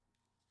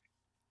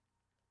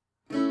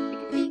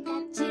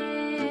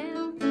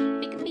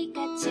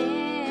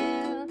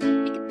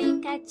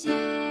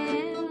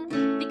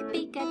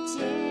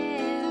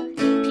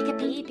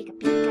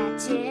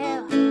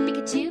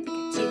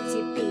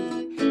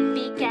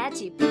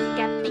Pikachu,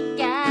 Pika,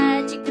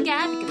 Pika, Chica,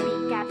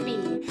 Pika,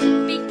 Pika,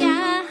 Pika,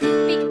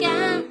 Pika,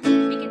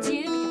 Pikachu,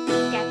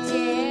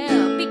 Pikachu,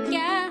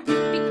 Pika,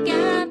 Pika,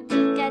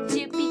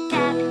 Pikachu,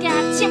 Pika,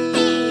 Pikachu,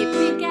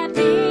 Pika,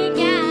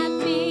 Pika,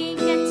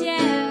 Pikachu,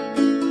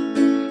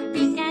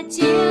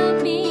 Pikachu, Pikachu,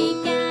 Pika,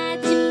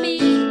 Pikachu,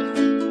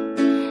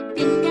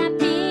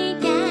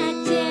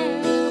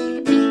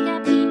 Pika,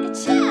 Pikachu,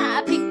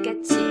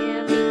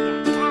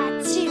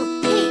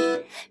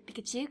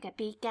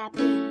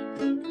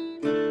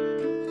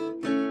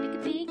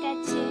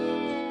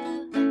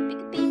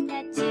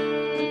 Pikachu, Pikachu,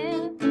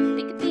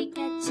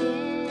 Pikachu,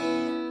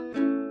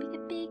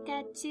 Pika,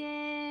 Pika.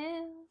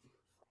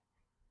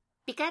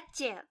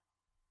 Pikachu.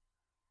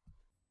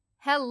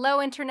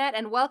 Hello, Internet,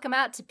 and welcome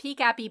out to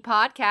Pikappy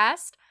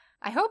Podcast.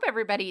 I hope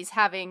everybody's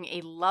having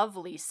a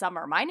lovely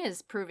summer. Mine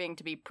is proving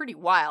to be pretty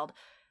wild.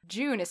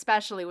 June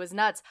especially was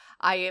nuts.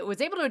 I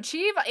was able to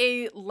achieve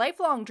a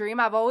lifelong dream.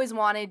 I've always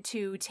wanted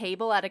to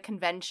table at a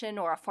convention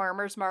or a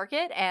farmer's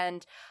market,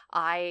 and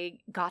I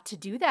got to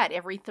do that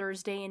every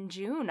Thursday in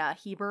June,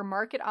 Heber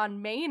Market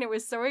on Main. It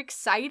was so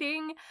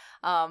exciting.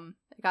 I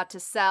got to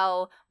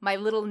sell my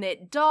little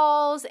knit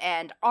dolls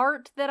and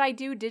art that I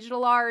do,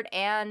 digital art,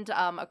 and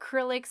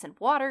acrylics and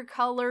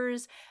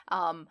watercolors,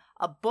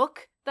 a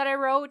book that I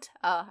wrote.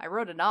 I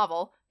wrote a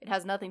novel. It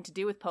has nothing to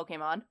do with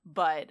Pokemon,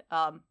 but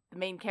the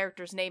main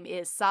character's name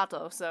is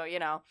Sato, so, you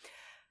know,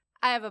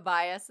 I have a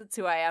bias. That's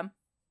who I am.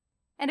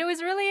 And it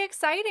was really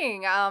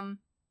exciting. I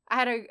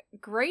had a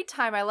great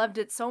time. I loved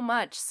it so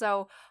much.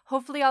 So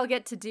hopefully I'll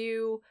get to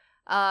do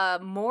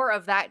more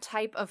of that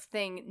type of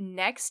thing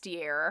next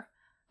year.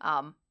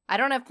 I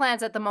don't have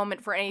plans at the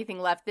moment for anything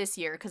left this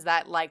year because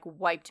that,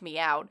 wiped me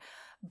out.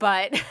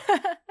 But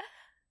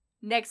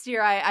next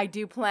year I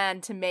do plan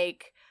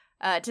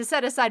to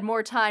set aside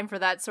more time for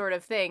that sort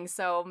of thing,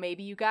 so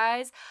maybe you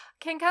guys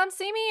can come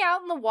see me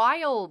out in the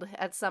wild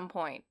at some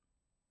point.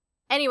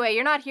 Anyway,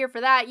 you're not here for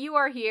that. You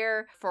are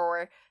here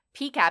for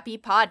Pikappy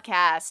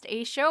Podcast,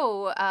 a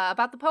show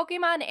about the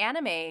Pokemon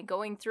anime,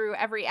 going through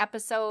every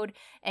episode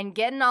and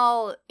getting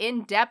all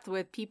in depth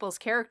with people's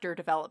character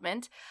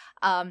development.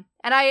 And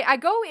I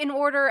go in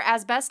order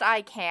as best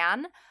I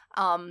can.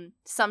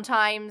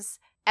 Sometimes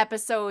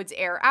episodes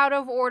air out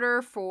of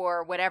order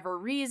for whatever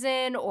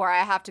reason, or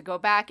I have to go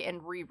back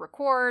and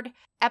re-record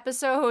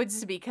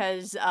episodes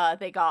because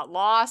they got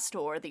lost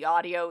or the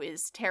audio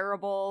is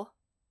terrible,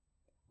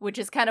 which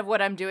is kind of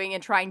what I'm doing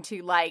and trying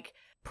to,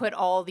 put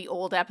all the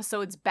old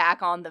episodes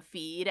back on the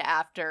feed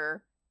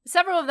after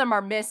several of them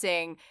are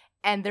missing,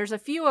 and there's a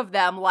few of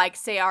them,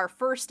 say our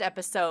first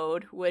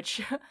episode,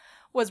 which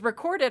was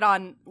recorded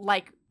on,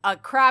 a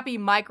crappy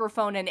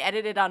microphone and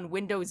edited on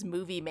Windows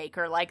Movie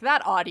Maker.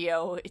 That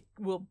audio, it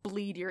will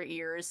bleed your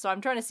ears. So I'm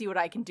trying to see what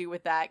I can do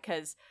with that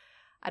because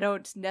I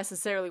don't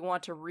necessarily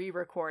want to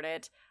re-record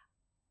it.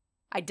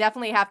 I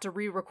definitely have to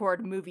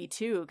re-record Movie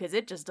 2 because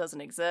it just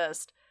doesn't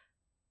exist.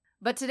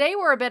 But today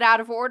we're a bit out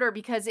of order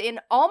because in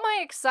all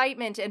my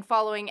excitement in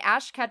following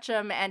Ash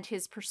Ketchum and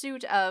his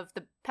pursuit of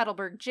the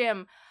Petalburg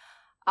Gym,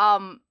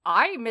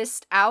 I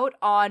missed out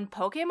on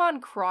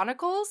Pokemon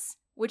Chronicles,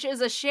 which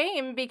is a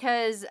shame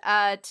because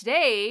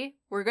today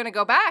we're going to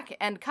go back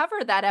and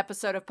cover that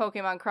episode of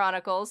Pokemon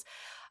Chronicles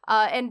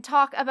and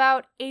talk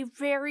about a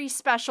very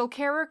special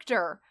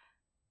character.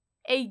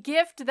 A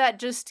gift that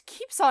just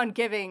keeps on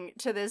giving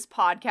to this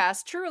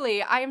podcast.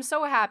 Truly, I am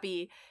so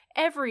happy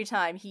every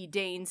time he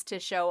deigns to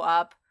show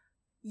up.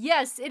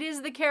 Yes, it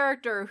is the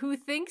character who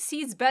thinks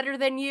he's better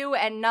than you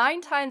and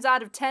 9 times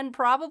out of 10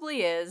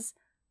 probably is.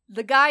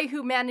 The guy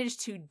who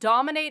managed to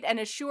dominate and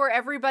assure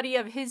everybody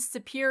of his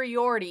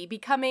superiority,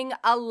 becoming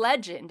a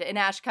legend in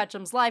Ash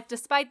Ketchum's life,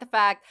 despite the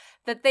fact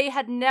that they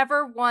had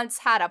never once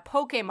had a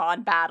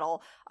Pokemon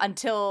battle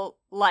until,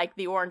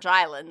 the Orange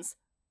Islands.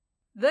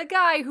 The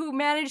guy who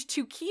managed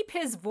to keep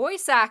his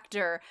voice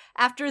actor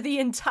after the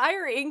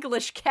entire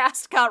English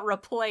cast got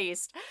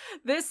replaced.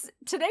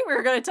 Today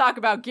we're going to talk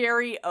about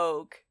Gary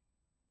Oak.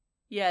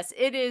 Yes,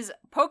 it is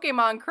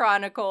Pokemon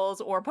Chronicles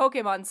or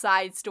Pokemon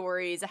Side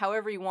Stories,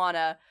 however you want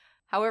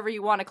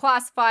to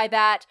classify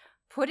that,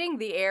 putting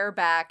the air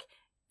back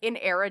in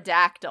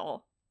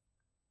Aerodactyl.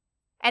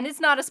 And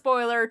it's not a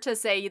spoiler to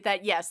say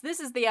that, yes, this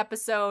is the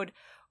episode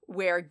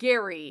where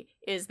Gary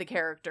is the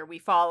character we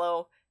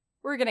follow.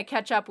 We're going to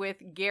catch up with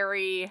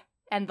Gary,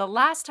 and the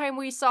last time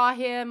we saw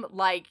him,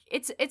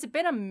 it's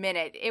been a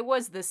minute. It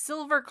was the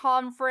Silver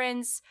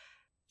Conference.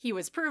 He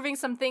was proving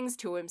some things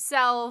to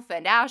himself,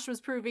 and Ash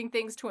was proving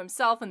things to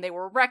himself, and they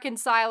were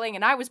reconciling,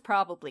 and I was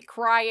probably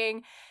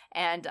crying,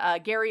 and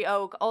Gary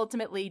Oak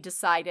ultimately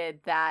decided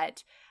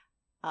that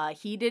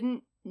he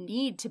didn't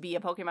need to be a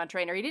Pokemon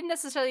trainer. He didn't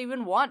necessarily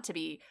even want to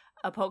be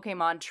a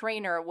Pokemon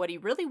trainer. What he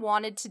really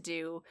wanted to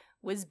do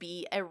was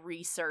be a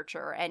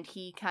researcher, and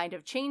he kind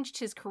of changed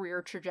his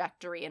career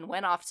trajectory and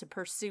went off to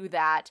pursue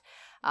that,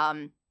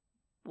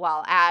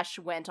 while Ash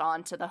went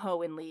on to the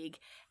Hoenn League.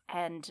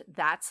 And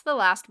that's the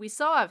last we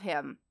saw of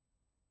him.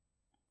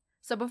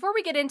 So before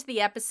we get into the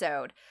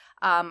episode,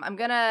 I'm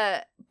going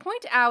to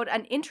point out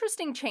an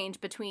interesting change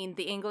between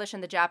the English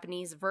and the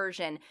Japanese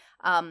version.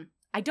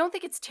 I don't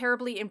think it's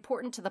terribly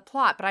important to the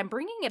plot, but I'm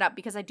bringing it up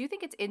because I do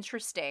think it's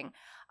interesting.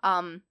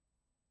 In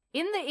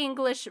the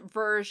English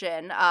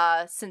version,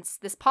 since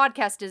this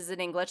podcast is in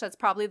English, that's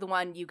probably the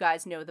one you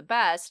guys know the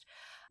best,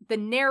 the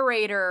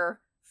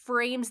narrator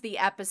frames the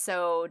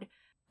episode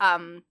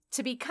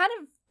to be kind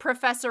of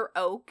Professor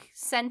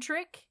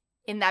Oak-centric,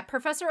 in that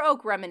Professor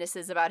Oak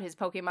reminisces about his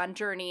Pokemon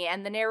journey,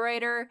 and the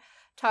narrator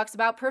talks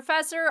about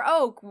Professor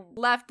Oak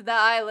left the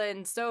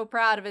island so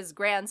proud of his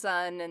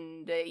grandson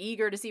and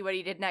eager to see what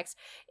he did next.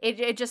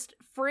 It just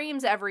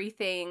frames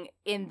everything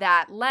in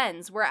that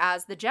lens,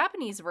 whereas the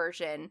Japanese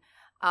version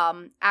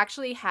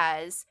actually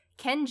has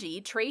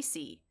Kenji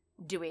Tracy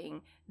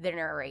doing the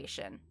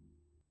narration.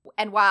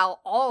 And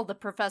while all the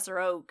Professor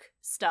Oak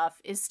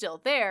stuff is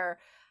still there,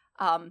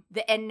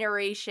 the end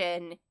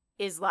narration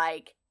is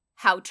like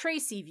how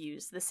Tracy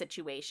views the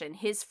situation.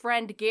 His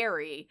friend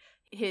Gary,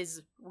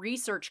 his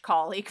research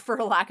colleague,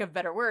 for lack of a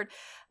better word,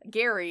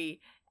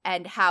 Gary,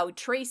 and how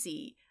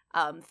Tracy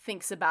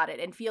thinks about it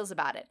and feels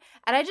about it.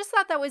 And I just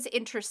thought that was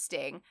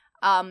interesting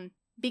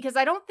because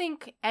I don't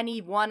think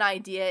any one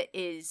idea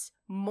is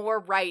more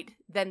right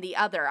than the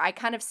other. I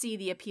kind of see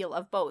the appeal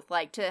of both.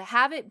 Like, to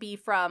have it be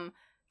from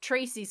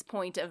Tracy's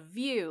point of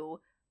view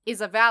is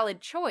a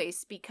valid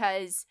choice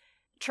because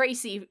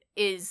Tracy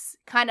is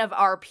kind of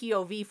our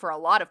POV for a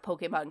lot of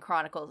Pokemon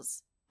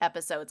Chronicles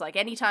episodes. Like,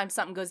 anytime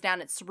something goes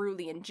down at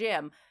Cerulean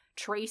Gym,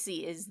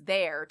 Tracy is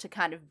there to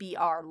kind of be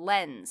our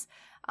lens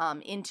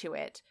into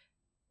it.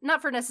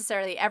 Not for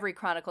necessarily every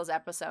Chronicles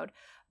episode,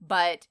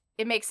 but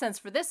it makes sense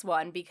for this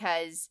one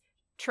because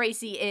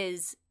Tracy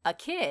is a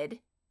kid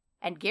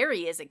and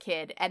Gary is a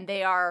kid, and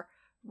they are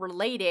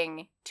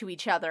relating to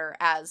each other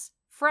as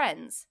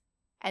friends.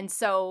 And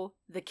so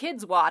the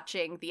kids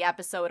watching the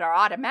episode are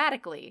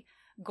automatically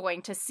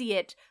going to see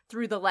it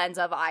through the lens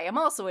of, I am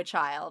also a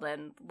child,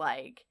 and,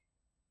 like,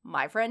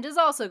 my friend is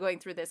also going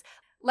through this.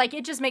 Like,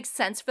 it just makes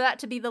sense for that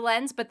to be the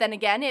lens, but then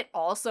again, it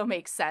also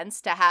makes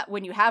sense to have,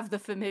 when you have the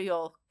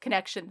familial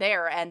connection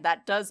there, and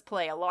that does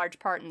play a large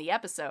part in the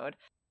episode,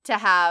 to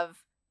have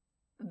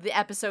the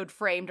episode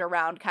framed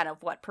around kind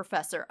of what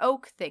Professor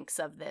Oak thinks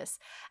of this.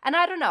 And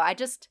I don't know,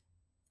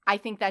 I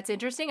think that's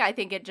interesting. I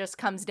think it just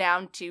comes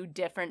down to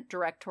different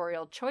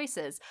directorial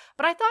choices.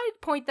 But I thought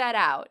I'd point that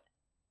out.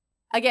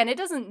 Again, it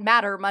doesn't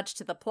matter much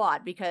to the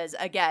plot because,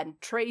 again,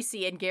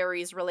 Tracy and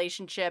Gary's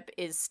relationship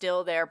is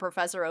still there.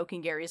 Professor Oak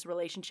and Gary's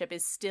relationship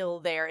is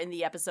still there in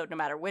the episode, no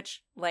matter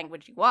which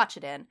language you watch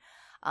it in.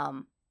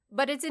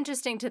 But it's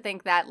interesting to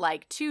think that,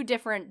 like, two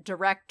different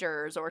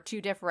directors or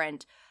two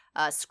different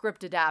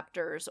script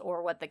adapters,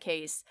 or what the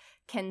case,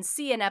 can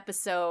see an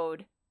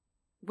episode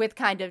with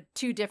kind of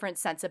two different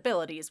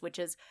sensibilities, which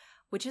is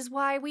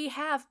why we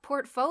have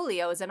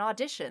portfolios and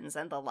auditions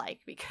and the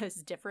like,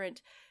 because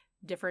different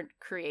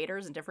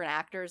creators and different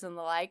actors and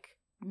the like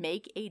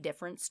make a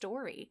different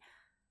story.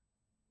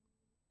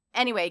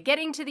 Anyway,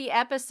 getting to the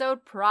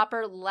episode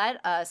proper,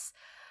 let us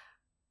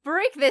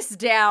break this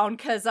down,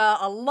 because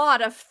a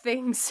lot of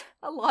things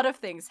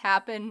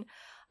happen.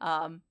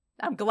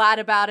 I'm glad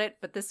about it,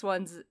 but this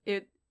one's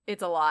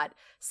it's a lot.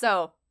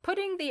 So,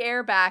 putting the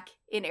air back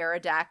in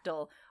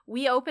Aerodactyl,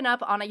 we open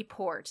up on a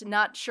port,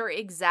 not sure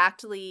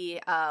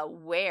exactly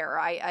where.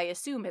 I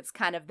assume it's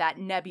kind of that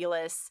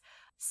nebulous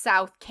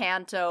South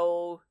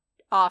Kanto,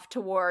 off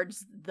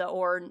towards the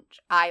Orange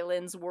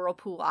Islands,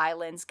 Whirlpool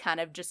Islands, kind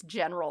of just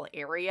general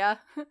area.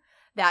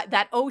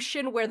 that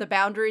ocean where the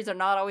boundaries are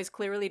not always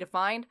clearly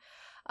defined.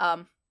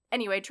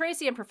 Anyway,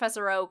 Tracy and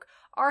Professor Oak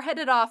are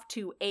headed off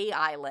to A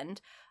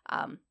Island.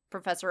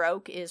 Professor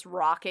Oak is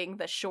rocking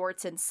the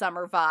shorts and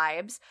summer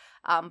vibes,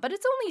 but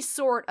it's only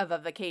sort of a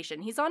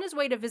vacation. He's on his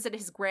way to visit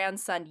his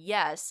grandson,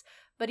 yes,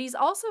 but he's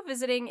also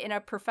visiting in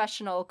a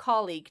professional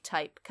colleague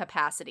type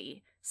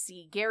capacity.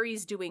 See,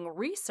 Gary's doing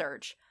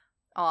research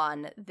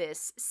on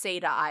this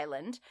Seda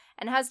Island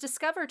and has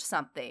discovered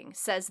something,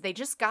 says they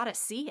just gotta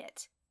see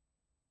it.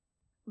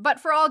 But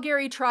for all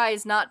Gary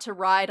tries not to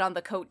ride on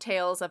the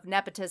coattails of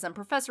nepotism,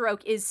 Professor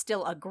Oak is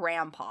still a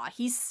grandpa.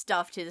 He's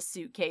stuffed his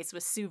suitcase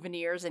with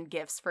souvenirs and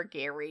gifts for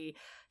Gary.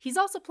 He's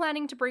also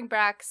planning to bring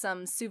back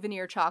some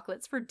souvenir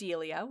chocolates for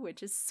Delia,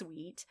 which is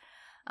sweet.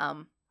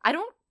 I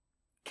don't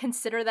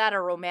consider that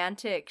a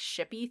romantic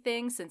shippy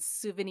thing, since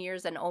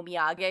souvenirs and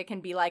omiyage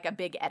can be like a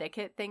big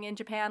etiquette thing in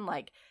Japan.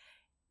 Like,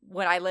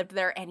 when I lived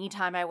there,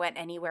 anytime I went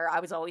anywhere, I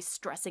was always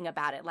stressing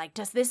about it. Like,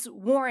 does this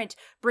warrant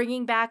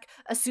bringing back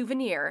a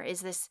souvenir?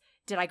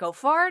 Did I go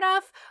far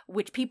enough?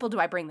 Which people do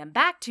I bring them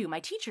back to? My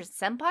teachers,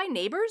 senpai,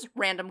 neighbors,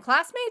 random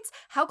classmates?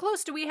 How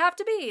close do we have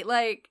to be?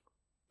 Like,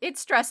 it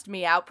stressed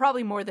me out,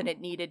 probably more than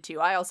it needed to.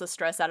 I also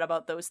stress out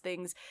about those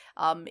things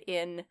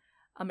in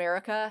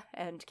America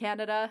and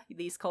Canada,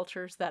 these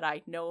cultures that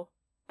I know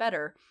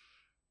better.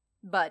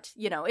 But,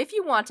 you know, if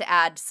you want to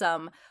add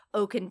some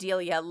Oak and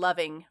Delia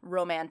loving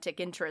romantic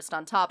interest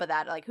on top of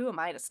that, like, who am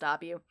I to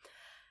stop you?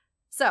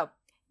 So,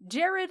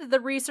 Jared,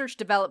 the research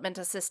development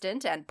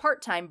assistant and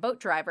part-time boat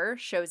driver,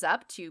 shows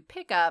up to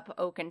pick up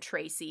Oak and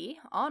Tracy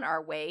on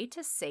our way to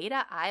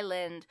Seda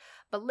Island.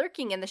 But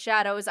lurking in the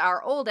shadows,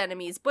 our old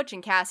enemies Butch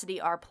and Cassidy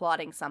are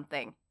plotting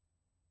something.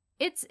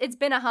 It's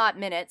been a hot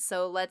minute,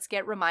 so let's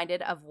get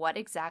reminded of what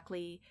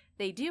exactly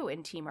they do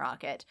in Team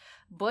Rocket.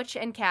 Butch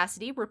and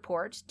Cassidy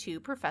report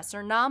to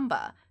Professor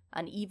Namba,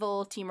 an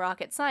evil Team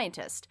Rocket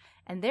scientist,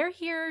 and they're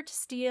here to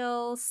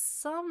steal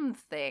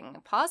something,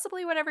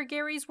 possibly whatever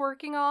Gary's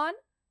working on.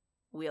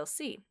 We'll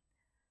see.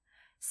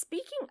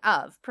 Speaking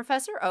of,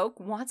 Professor Oak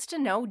wants to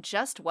know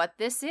just what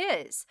this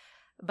is,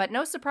 but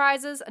no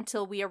surprises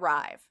until we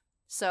arrive.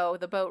 So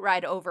the boat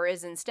ride over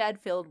is instead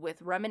filled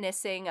with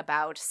reminiscing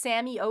about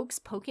Sammy Oak's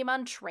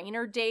Pokemon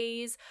trainer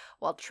days,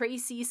 while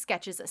Tracy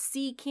sketches a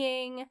Sea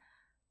King.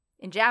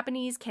 In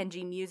Japanese,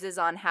 Kenji muses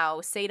on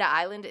how Seda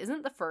Island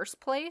isn't the first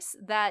place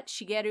that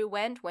Shigeru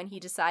went when he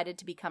decided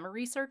to become a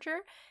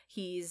researcher.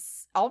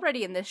 He's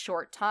already in this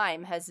short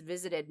time has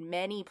visited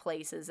many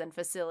places and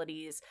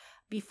facilities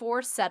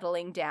before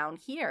settling down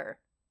here.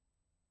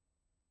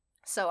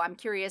 So I'm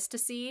curious to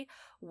see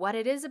what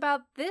it is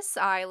about this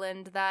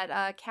island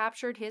that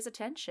captured his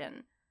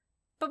attention.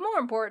 But more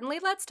importantly,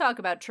 let's talk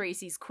about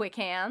Tracy's quick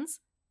hands.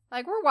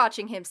 Like, we're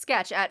watching him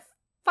sketch at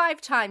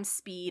 5 times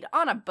speed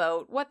on a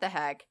boat. What the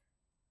heck?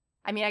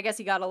 I mean, I guess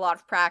he got a lot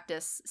of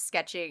practice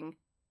sketching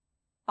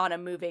on a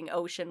moving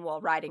ocean while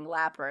riding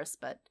Lapras,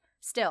 but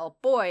still,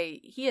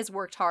 boy, he has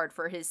worked hard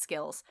for his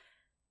skills.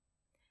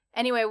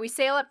 Anyway, we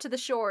sail up to the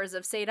shores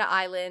of Seda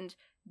Island.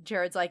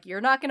 Jared's like,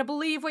 "You're not going to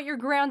believe what your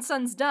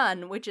grandson's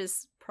done," which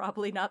is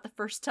probably not the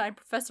first time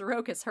Professor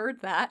Oak has heard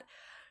that.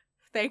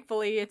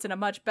 Thankfully, it's in a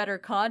much better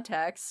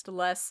context,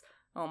 less,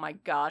 "Oh my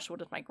gosh,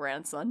 what has my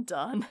grandson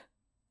done?"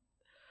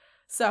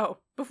 So,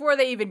 before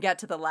they even get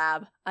to the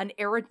lab, an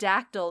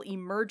Aerodactyl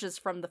emerges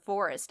from the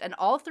forest, and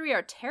all three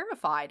are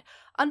terrified,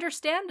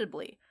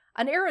 understandably.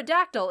 An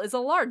Aerodactyl is a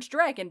large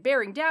dragon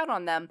bearing down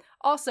on them.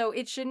 Also,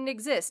 it shouldn't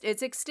exist.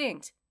 It's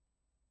extinct.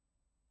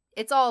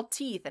 It's all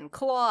teeth and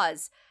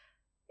claws.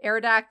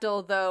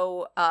 Aerodactyl,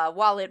 though,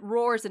 while it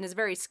roars and is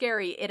very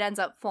scary, it ends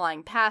up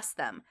flying past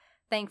them,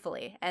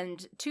 thankfully,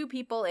 and 2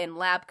 people in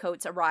lab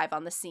coats arrive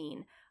on the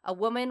scene. A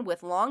woman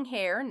with long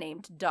hair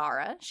named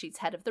Dara, she's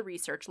head of the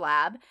research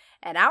lab,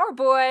 and our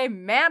boy,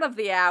 man of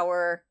the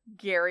hour,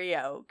 Gary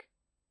Oak,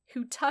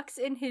 who tucks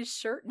in his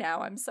shirt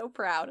now. I'm so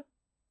proud.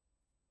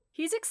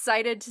 He's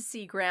excited to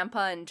see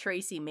Grandpa and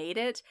Tracy made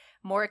it,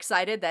 more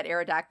excited that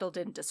Aerodactyl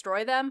didn't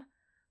destroy them.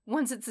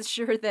 Once it's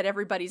assured that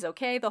everybody's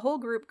okay, the whole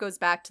group goes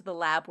back to the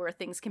lab where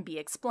things can be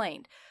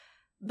explained.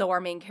 Though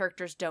our main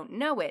characters don't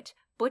know it,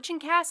 Butch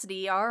and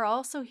Cassidy are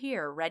also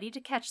here, ready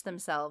to catch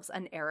themselves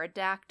an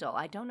Aerodactyl.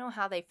 I don't know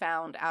how they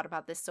found out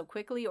about this so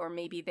quickly, or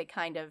maybe they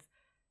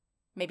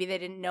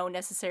didn't know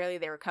necessarily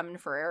they were coming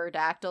for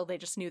Aerodactyl, they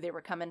just knew they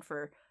were coming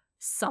for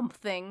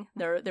something.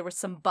 There was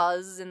some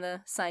buzz in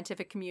the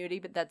scientific community,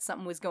 but that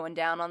something was going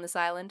down on this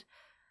island.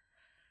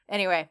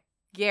 Anyway,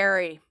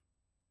 Gary,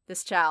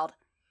 this child.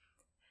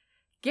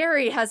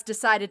 Gary has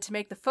decided to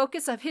make the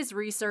focus of his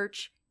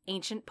research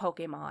ancient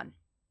Pokemon.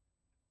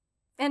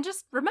 And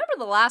just remember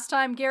the last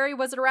time Gary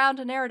was around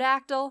an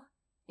Aerodactyl?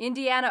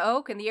 Indiana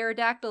Oak and the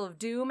Aerodactyl of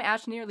Doom,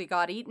 Ash nearly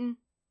got eaten.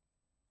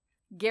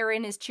 Gary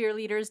and his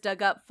cheerleaders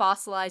dug up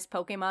fossilized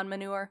Pokemon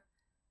manure.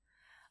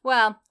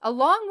 Well,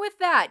 along with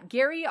that,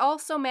 Gary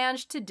also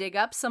managed to dig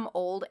up some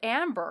old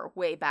amber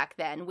way back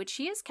then, which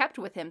he has kept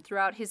with him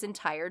throughout his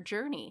entire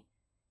journey.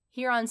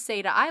 Here on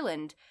Seda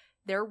Island,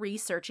 they're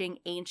researching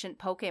ancient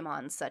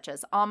Pokemon such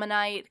as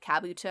Omanyte,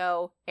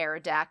 Kabuto,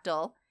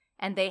 Aerodactyl,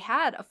 and they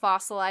had a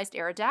fossilized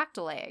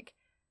Aerodactyl egg.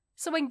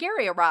 So when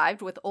Gary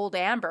arrived with old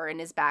amber in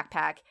his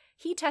backpack,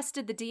 he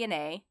tested the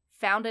DNA,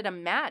 found it a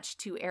match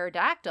to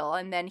Aerodactyl,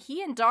 and then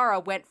he and Dara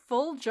went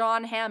full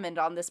John Hammond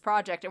on this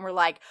project and were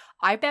like,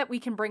 "I bet we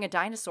can bring a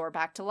dinosaur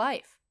back to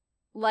life."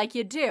 Like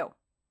you do.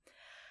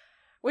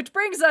 Which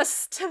brings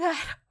us to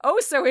that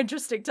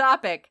oh-so-interesting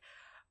topic,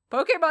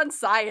 Pokemon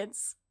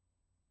science.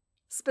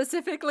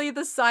 Specifically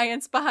the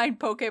science behind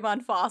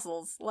Pokemon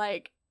fossils.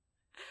 Like,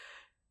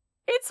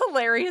 it's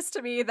hilarious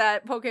to me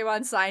that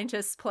Pokemon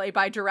scientists play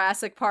by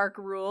Jurassic Park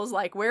rules,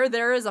 like, where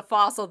there is a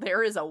fossil,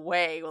 there is a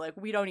way. Like,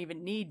 we don't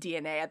even need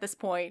DNA at this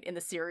point in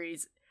the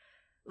series.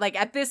 Like,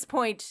 at this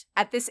point,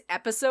 at this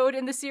episode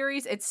in the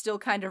series, it's still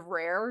kind of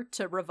rare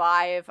to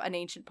revive an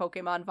ancient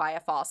Pokemon via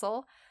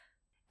fossil.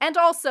 And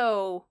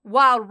also,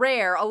 while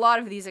rare, a lot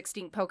of these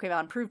extinct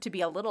Pokemon proved to be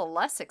a little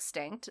less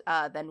extinct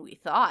than we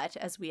thought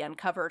as we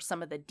uncover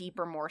some of the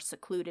deeper, more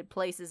secluded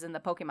places in the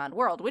Pokemon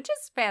world, which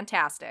is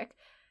fantastic.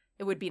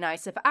 It would be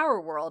nice if our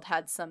world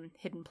had some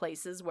hidden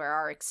places where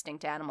our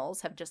extinct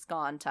animals have just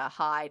gone to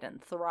hide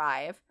and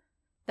thrive.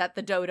 That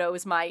the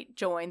dodos might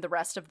join the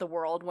rest of the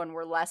world when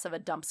we're less of a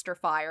dumpster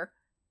fire.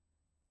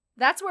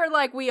 That's where,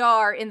 like, we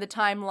are in the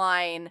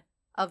timeline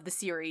of the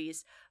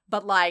series,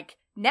 but, like,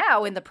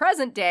 now, in the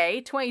present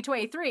day,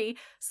 2023,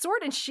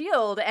 Sword and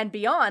Shield and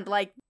beyond,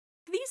 like,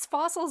 these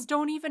fossils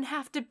don't even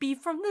have to be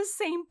from the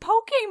same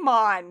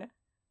Pokemon.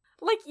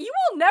 Like, you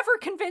will never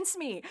convince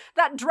me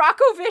that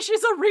Dracovish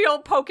is a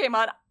real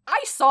Pokemon.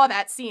 I saw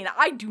that scene.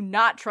 I do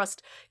not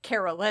trust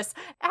Carolus.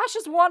 Ash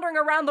is wandering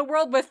around the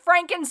world with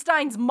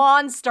Frankenstein's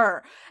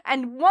monster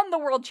and won the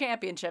world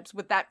championships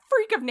with that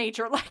freak of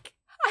nature. Like,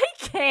 I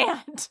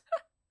can't.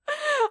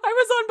 I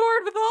was on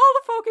board with all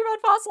the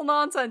Pokemon fossil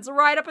nonsense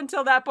right up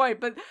until that point,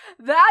 but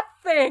that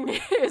thing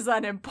is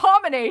an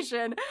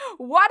abomination.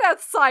 What a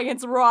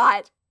science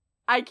rot.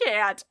 I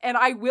can't. And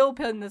I will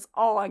pin this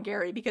all on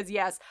Gary because,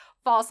 yes,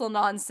 fossil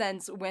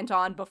nonsense went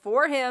on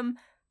before him,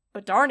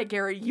 but darn it,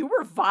 Gary, you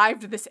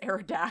revived this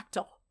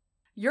Aerodactyl.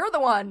 You're the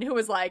one who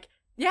was like,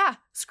 yeah,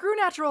 screw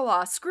natural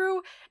law,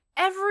 screw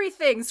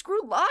everything, screw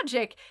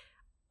logic.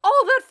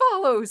 All that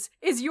follows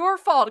is your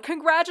fault.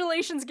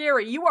 Congratulations,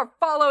 Gary. You are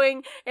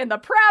following in the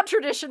proud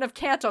tradition of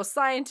Kanto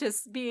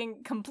scientists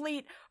being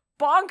complete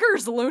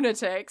bonkers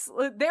lunatics.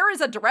 There is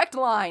a direct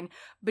line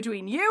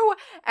between you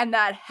and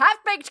that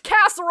half-baked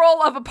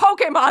casserole of a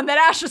Pokemon that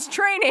Ash is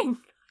training.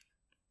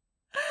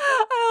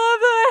 I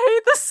love that. I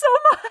hate this so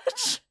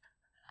much.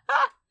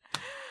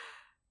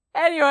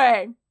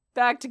 Anyway,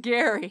 back to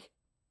Gary.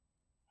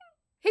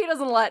 He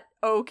doesn't let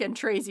Oak and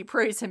Tracy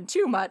praise him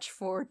too much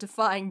for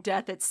defying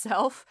death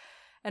itself,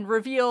 and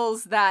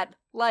reveals that,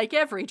 like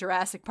every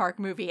Jurassic Park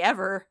movie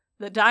ever,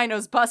 the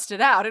dinos busted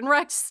out and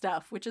wrecked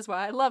stuff, which is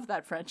why I love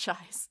that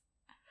franchise.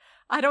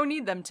 I don't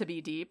need them to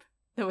be deep,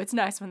 though it's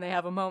nice when they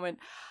have a moment,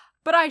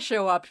 but I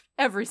show up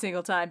every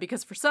single time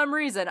because for some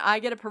reason I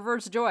get a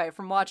perverse joy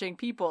from watching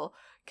people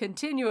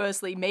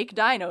continuously make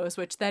dinos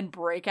which then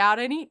break out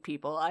and eat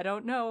people. I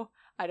don't know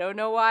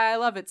why I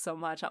love it so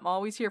much. I'm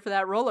always here for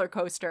that roller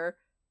coaster.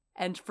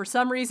 And for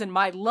some reason,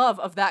 my love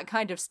of that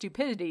kind of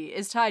stupidity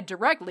is tied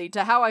directly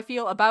to how I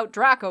feel about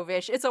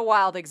Dracovish. It's a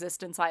wild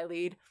existence I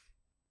lead.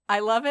 I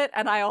love it,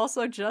 and I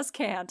also just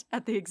can't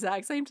at the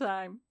exact same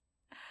time.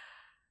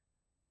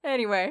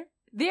 Anyway,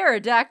 the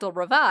Aerodactyl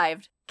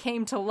revived,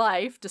 came to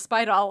life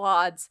despite all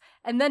odds,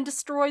 and then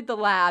destroyed the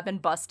lab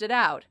and busted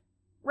out.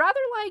 Rather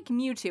like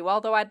Mewtwo,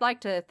 although I'd like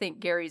to think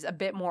Gary's a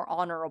bit more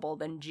honorable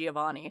than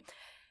Giovanni.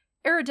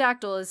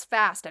 Aerodactyl is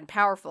fast and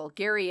powerful.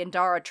 Gary and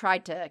Dara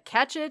tried to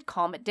catch it,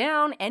 calm it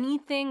down,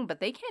 anything,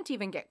 but they can't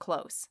even get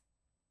close.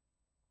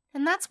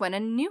 And that's when a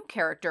new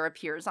character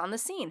appears on the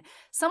scene,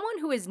 someone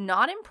who is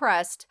not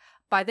impressed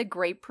by the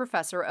great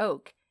Professor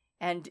Oak,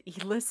 and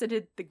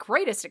elicited the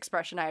greatest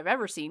expression I have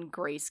ever seen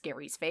grace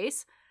Gary's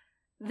face.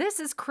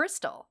 This is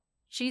Crystal.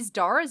 She's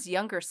Dara's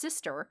younger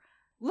sister,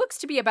 looks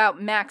to be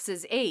about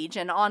Max's age,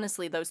 and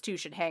honestly those two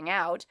should hang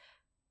out.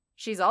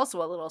 She's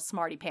also a little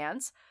smarty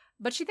pants,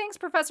 but she thinks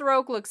Professor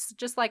Oak looks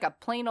just like a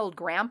plain old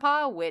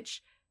grandpa,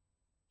 which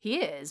he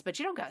is, but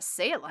you don't gotta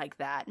say it like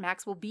that.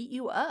 Max will beat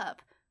you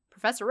up.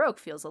 Professor Oak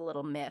feels a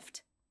little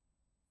miffed.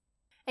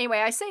 Anyway,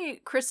 I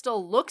say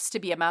Crystal looks to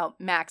be about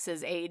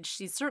Max's age.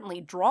 She's certainly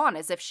drawn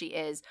as if she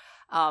is,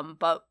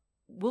 but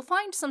we'll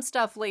find some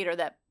stuff later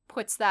that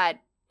puts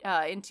that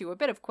into a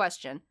bit of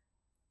question.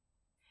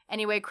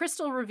 Anyway,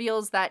 Crystal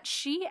reveals that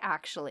she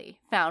actually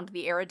found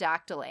the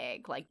Aerodactyl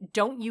egg. Like,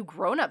 don't you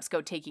grown-ups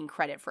go taking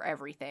credit for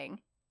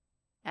everything.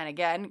 And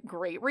again,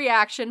 great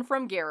reaction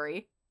from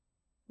Gary.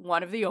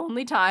 One of the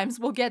only times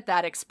we'll get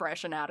that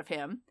expression out of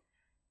him.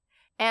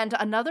 And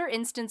another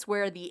instance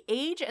where the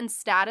age and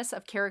status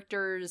of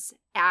characters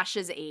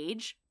Ash's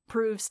age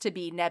proves to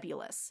be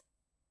nebulous.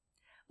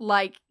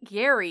 Like,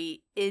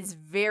 Gary is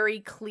very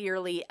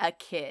clearly a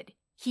kid.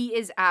 He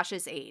is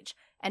Ash's age.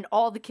 And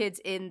all the kids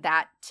in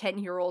that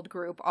 10-year-old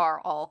group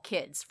are all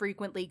kids,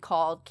 frequently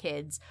called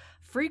kids,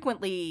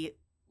 frequently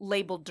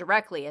labeled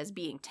directly as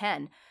being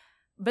 10.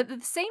 But at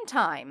the same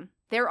time,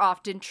 they're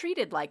often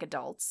treated like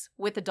adults,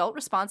 with adult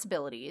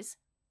responsibilities.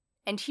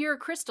 And here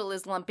Crystal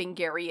is lumping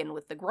Gary in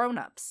with the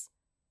grown-ups,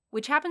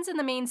 which happens in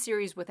the main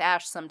series with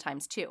Ash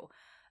sometimes too.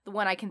 The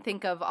one I can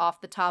think of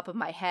off the top of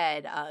my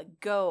head,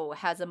 Go,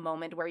 has a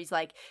moment where he's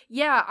like,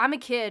 yeah, I'm a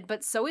kid,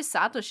 but so is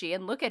Satoshi,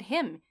 and look at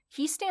him.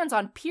 He stands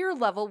on peer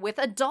level with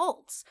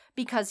adults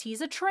because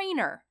he's a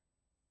trainer.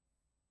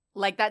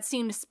 Like, that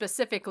scene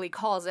specifically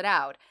calls it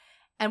out.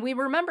 And we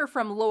remember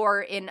from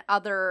lore in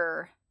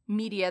other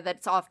media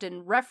that's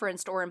often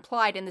referenced or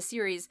implied in the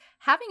series,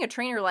 having a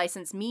trainer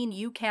license mean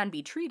you can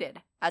be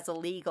treated as a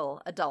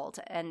legal adult,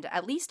 and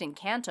at least in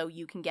Kanto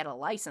you can get a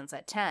license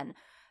at 10.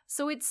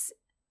 So it's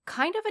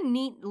kind of a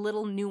neat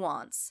little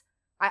nuance.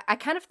 I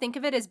kind of think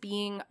of it as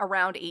being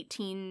around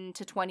 18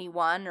 to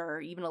 21 or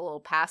even a little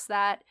past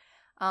that.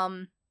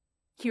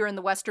 Here in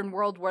the Western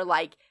world where,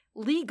 like,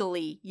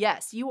 legally,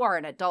 yes, you are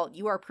an adult.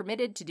 You are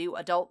permitted to do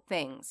adult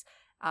things.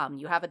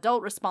 You have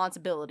adult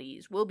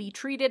responsibilities, will be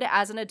treated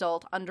as an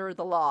adult under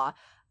the law,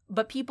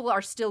 but people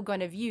are still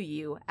going to view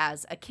you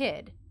as a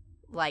kid.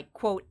 Like,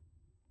 quote,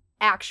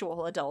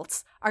 actual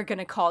adults are going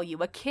to call you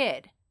a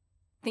kid.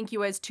 Think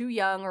you as too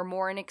young or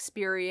more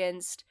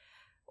inexperienced,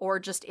 or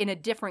just in a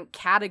different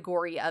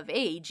category of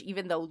age,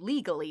 even though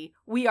legally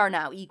we are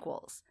now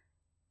equals.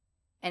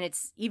 And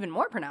it's even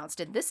more pronounced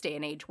in this day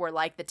and age where,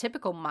 like, the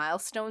typical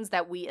milestones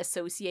that we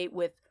associate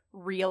with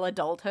real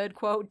adulthood,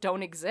 quote,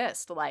 don't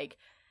exist. Like,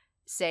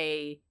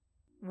 say,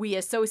 we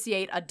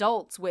associate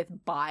adults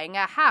with buying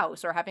a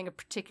house or having a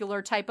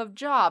particular type of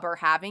job or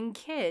having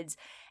kids.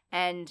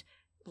 And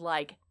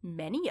like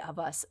many of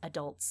us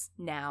adults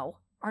now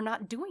are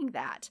not doing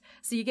that.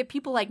 So you get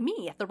people like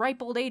me at the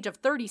ripe old age of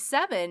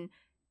 37,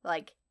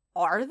 like,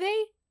 are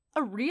they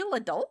a real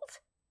adult?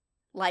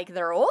 Like,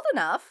 they're old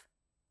enough,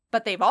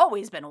 but they've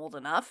always been old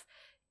enough,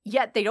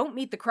 yet they don't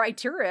meet the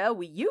criteria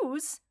we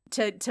use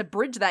to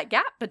bridge that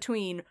gap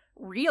between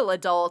real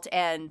adult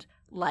and,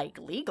 like,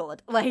 legal.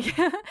 Like,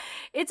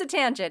 it's a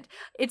tangent.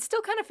 It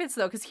still kind of fits,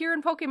 though, because here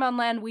in Pokemon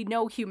Land, we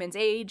know humans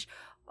age,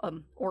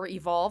 or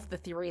evolve, the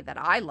theory that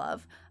I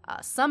love.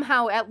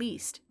 Somehow, at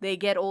least, they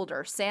get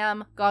older.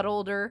 Sam got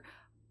older.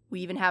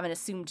 We even have an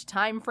assumed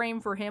time frame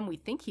for him. We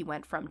think he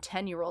went from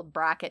 10-year-old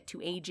bracket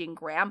to aging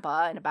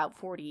grandpa in about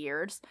 40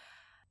 years.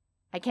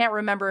 I can't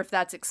remember if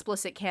that's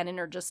explicit canon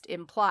or just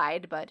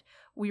implied, but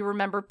we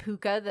remember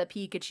Puka, the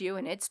Pikachu,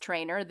 and its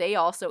trainer. They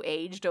also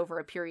aged over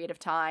a period of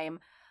time.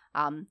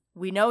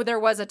 We know there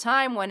was a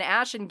time when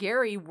Ash and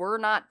Gary were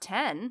not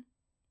 10,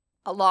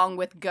 along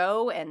with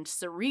Go and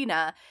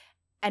Serena.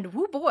 And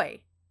woo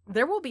boy,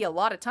 there will be a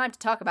lot of time to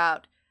talk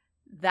about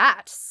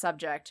that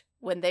subject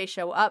when they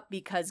show up,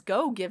 because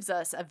Go gives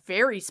us a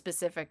very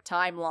specific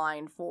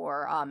timeline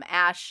for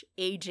Ash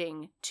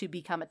aging to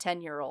become a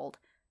 10-year-old.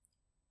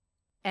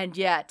 And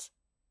yet,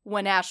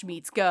 when Ash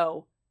meets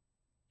Go,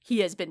 he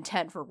has been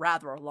 10 for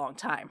rather a long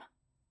time.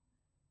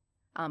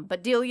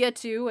 But Delia,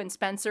 too, and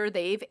Spencer,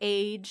 they've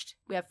aged.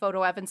 We have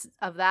photo evidence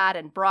of that,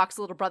 and Brock's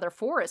little brother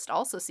Forrest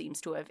also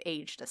seems to have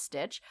aged a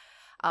stitch.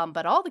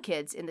 But all the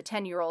kids in the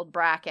 10-year-old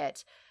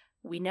bracket,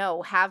 we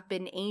know, have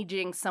been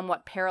aging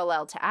somewhat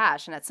parallel to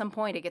Ash, and at some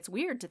point it gets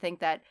weird to think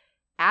that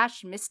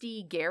Ash,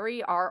 Misty,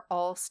 Gary are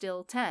all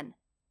still 10.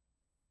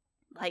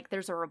 Like,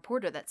 there's a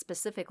reporter that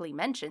specifically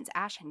mentions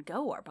Ash and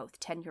Go are both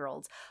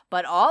 10-year-olds,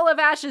 but all of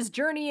Ash's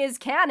journey is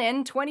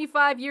canon,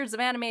 25 years of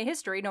anime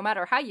history, no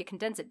matter how you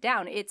condense it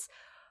down. It's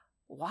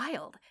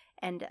wild.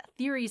 And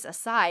theories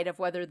aside of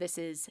whether this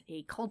is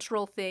a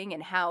cultural thing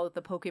and how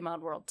the Pokemon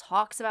world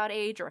talks about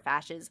age, or if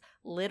Ash is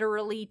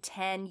literally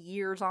 10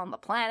 years on the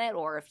planet,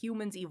 or if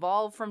humans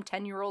evolve from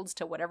 10-year-olds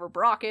to whatever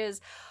Brock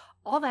is,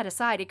 all that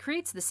aside, it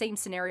creates the same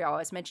scenario I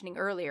was mentioning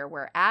earlier,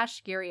 where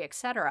Ash, Gary,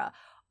 etc.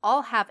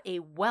 all have a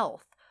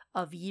wealth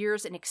of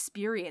years and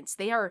experience.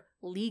 They are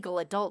legal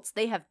adults.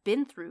 They have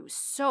been through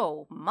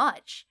so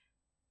much.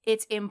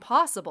 It's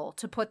impossible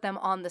to put them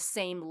on the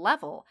same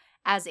level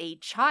as a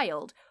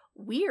child.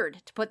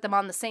 Weird to put them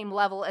on the same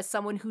level as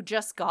someone who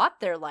just got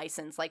their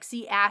license. Like,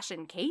 see Ash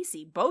and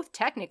Casey, both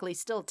technically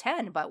still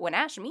 10, but when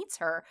Ash meets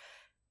her,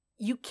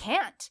 you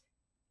can't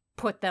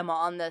put them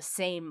on the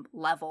same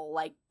level.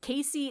 Like,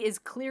 Casey is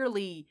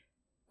clearly,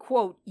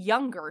 quote,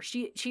 younger.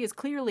 She is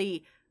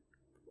clearly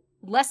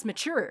less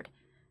matured,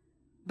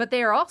 but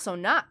they are also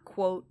not,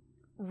 quote,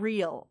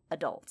 real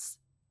adults.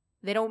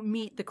 They don't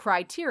meet the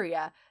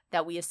criteria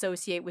that we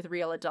associate with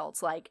real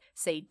adults, like,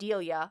 say,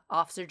 Delia,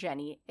 Officer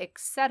Jenny,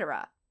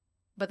 etc.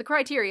 But the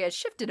criteria has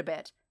shifted a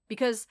bit,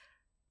 because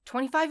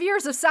 25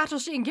 years of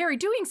Satoshi and Gary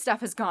doing stuff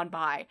has gone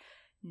by.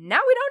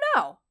 Now we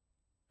don't know.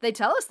 They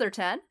tell us they're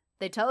 10.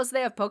 They tell us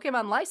they have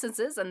Pokemon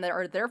licenses and they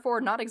are therefore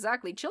not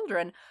exactly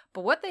children,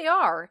 but what they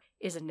are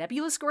is a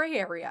nebulous gray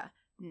area.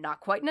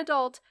 Not quite an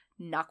adult,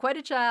 not quite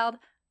a child,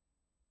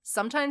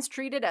 sometimes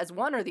treated as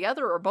one or the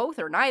other or both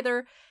or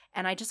neither,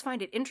 and I just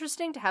find it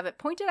interesting to have it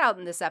pointed out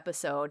in this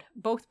episode,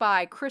 both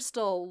by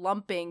Crystal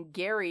lumping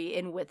Gary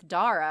in with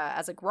Dara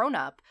as a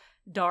grown-up,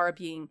 Dara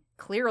being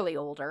clearly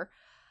older,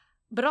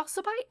 but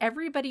also by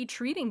everybody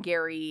treating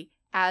Gary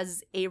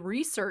as a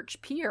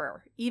research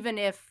peer, even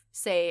if,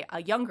 say,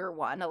 a younger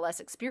one, a less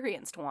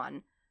experienced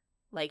one.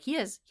 Like, he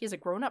has a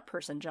grown-up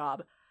person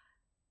job.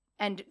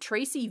 And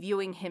Tracy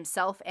viewing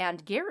himself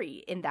and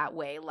Gary in that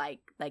way,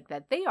 like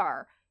that they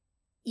are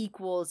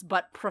equals,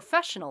 but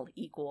professional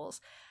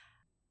equals.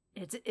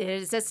 It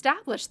is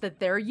established that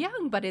they're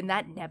young, but in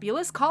that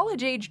nebulous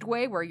college-aged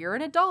way where you're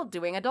an adult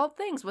doing adult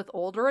things with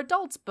older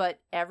adults,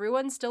 but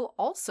everyone still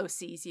also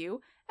sees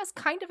you as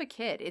kind of a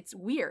kid. It's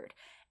weird.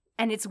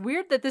 And it's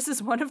weird that this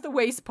is one of the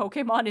ways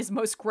Pokemon is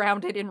most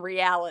grounded in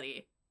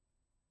reality.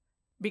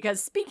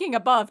 Because speaking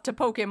above to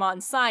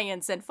Pokemon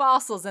science and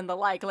fossils and the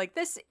like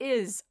this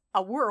is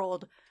a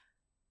world,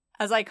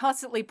 as I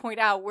constantly point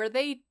out, where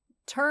they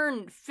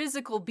turn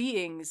physical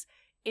beings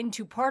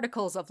into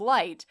particles of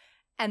light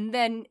and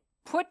then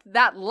put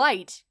that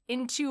light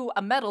into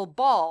a metal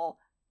ball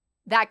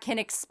that can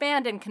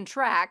expand and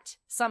contract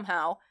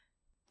somehow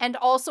and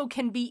also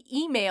can be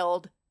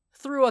emailed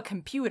through a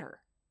computer.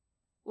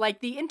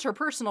 Like, the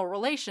interpersonal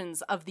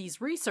relations of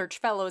these research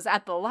fellows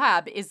at the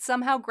lab is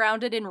somehow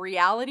grounded in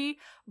reality,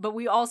 but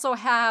we also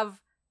have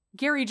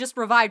Gary just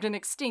revived an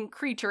extinct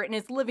creature and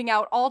is living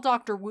out all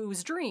Dr.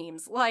 Wu's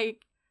dreams.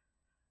 Like,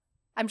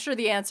 I'm sure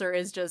the answer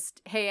is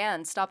just, hey,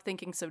 Anne, stop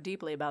thinking so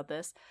deeply about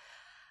this.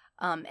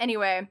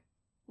 Anyway,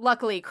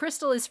 luckily,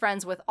 Crystal is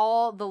friends with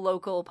all the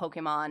local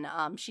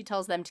Pokemon. She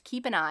tells them to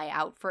keep an eye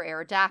out for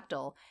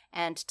Aerodactyl,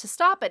 and to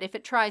stop it if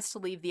it tries to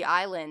leave the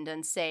island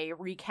and, say,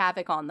 wreak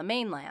havoc on the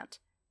mainland.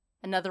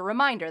 Another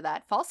reminder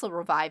that fossil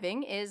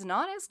reviving is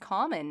not as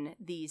common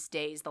these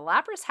days. The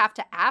Lapras have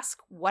to ask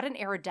what an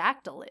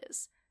Aerodactyl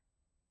is.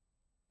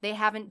 They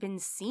haven't been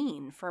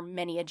seen for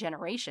many a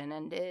generation,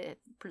 and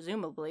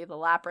presumably the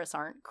Lapras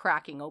aren't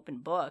cracking open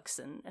books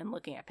and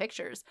looking at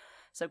pictures,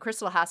 so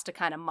Crystal has to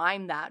kind of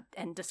mime that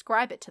and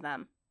describe it to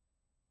them.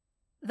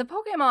 The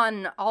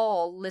Pokemon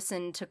all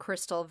listen to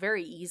Crystal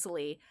very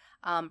easily.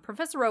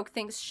 Professor Oak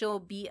thinks she'll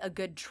be a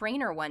good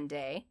trainer one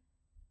day.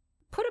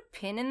 Put a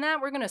pin in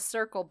that, we're going to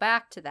circle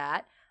back to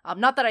that.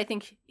 Not that I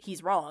think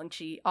he's wrong,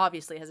 she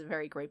obviously has a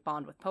very great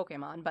bond with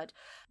Pokemon, but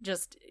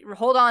just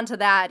hold on to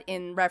that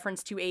in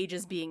reference to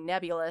ages being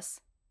nebulous.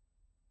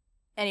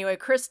 Anyway,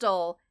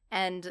 Crystal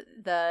and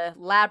the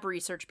lab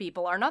research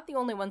people are not the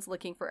only ones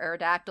looking for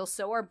Aerodactyl,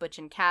 so are Butch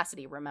and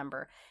Cassidy,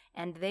 remember,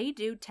 and they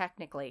do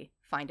technically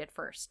find it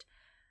first.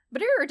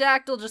 But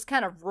Aerodactyl just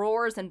kind of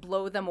roars and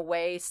blow them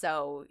away,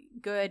 so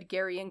good,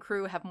 Gary and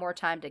crew have more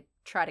time to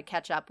try to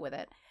catch up with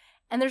it.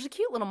 And there's a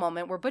cute little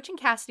moment where Butch and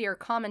Cassidy are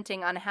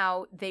commenting on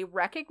how they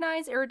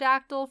recognize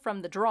Aerodactyl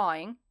from the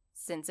drawing,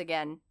 since,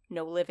 again,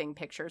 no living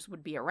pictures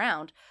would be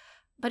around,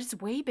 but it's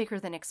way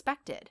bigger than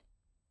expected.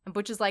 And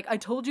Butch is like, I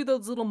told you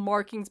those little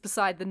markings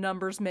beside the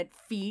numbers meant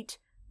feet.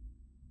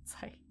 It's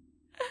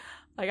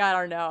like I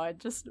don't know, it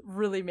just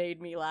really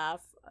made me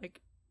laugh.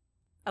 Like,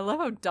 I love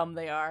how dumb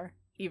they are,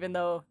 even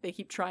though they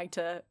keep trying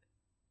to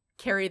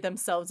carry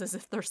themselves as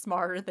if they're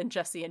smarter than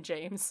Jesse and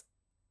James.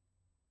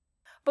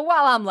 But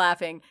while I'm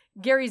laughing,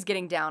 Gary's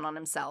getting down on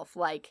himself,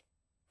 like,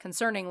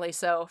 concerningly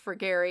so for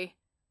Gary.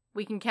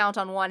 We can count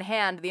on one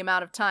hand the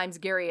amount of times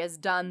Gary has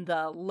done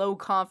the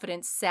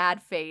low-confidence,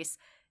 sad face,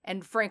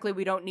 and frankly,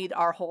 we don't need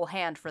our whole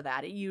hand for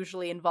that. It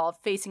usually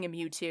involved facing a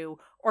Mewtwo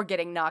or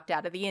getting knocked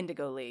out of the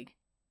Indigo League.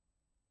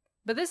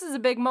 But this is a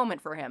big moment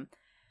for him.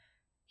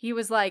 He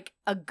was like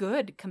a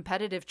good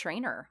competitive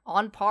trainer,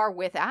 on par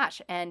with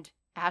Ash, and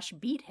Ash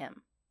beat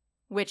him.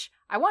 Which,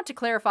 I want to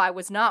clarify,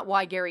 was not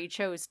why Gary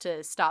chose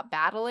to stop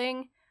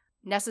battling,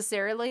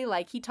 necessarily.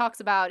 Like, he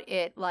talks about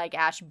it like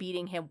Ash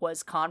beating him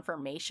was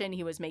confirmation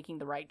he was making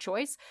the right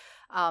choice.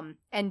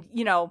 And,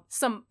 you know,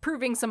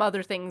 proving some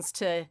other things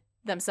to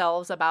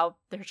themselves about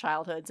their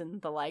childhoods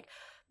and the like.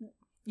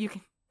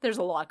 There's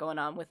a lot going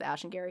on with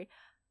Ash and Gary.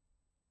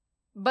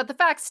 But the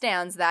fact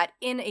stands that,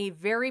 in a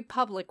very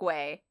public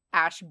way,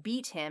 Ash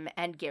beat him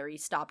and Gary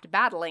stopped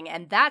battling,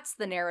 and that's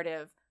the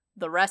narrative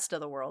the rest of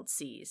the world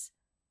sees.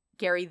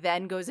 Gary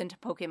then goes into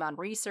Pokemon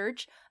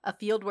research, a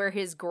field where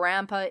his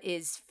grandpa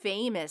is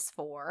famous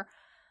for,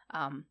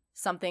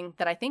 something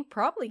that I think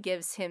probably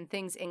gives him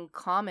things in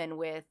common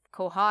with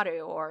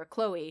Koharu or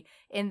Chloe,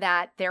 in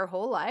that their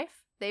whole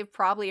life, they've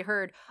probably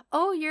heard,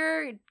 oh,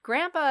 your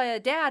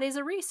dad is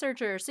a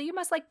researcher, so you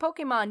must like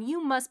Pokemon,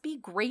 you must be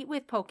great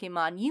with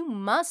Pokemon, you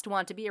must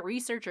want to be a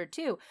researcher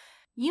too,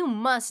 you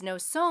must know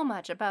so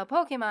much about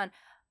Pokemon.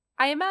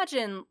 I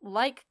imagine,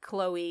 like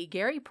Chloe,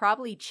 Gary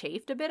probably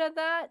chafed a bit at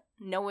that,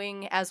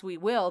 knowing, as we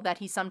will, that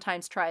he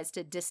sometimes tries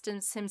to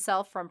distance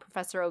himself from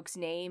Professor Oak's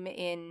name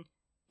in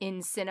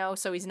Sinnoh,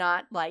 so he's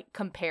not, like,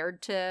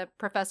 compared to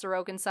Professor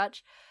Oak and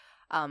such.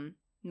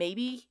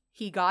 Maybe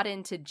he got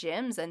into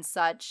gyms and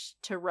such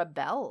to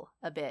rebel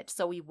a bit,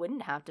 so he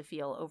wouldn't have to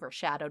feel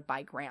overshadowed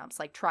by Gramps,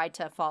 like, tried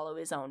to follow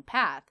his own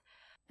path,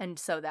 and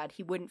so that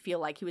he wouldn't feel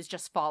like he was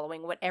just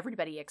following what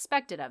everybody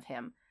expected of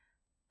him.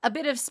 A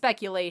bit of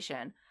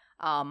speculation.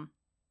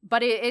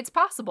 But it's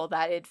possible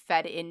that it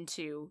fed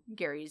into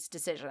Gary's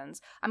decisions.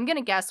 I'm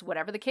gonna guess,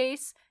 whatever the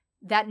case,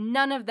 that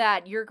none of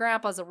that, your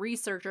grandpa's a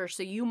researcher,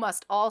 so you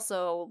must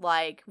also,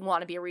 like,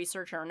 want to be a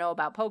researcher or know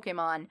about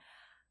Pokemon.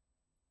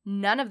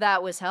 None of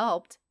that was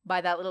helped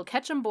by that little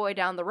Ketchum boy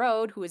down the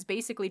road who is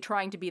basically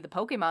trying to be the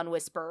Pokemon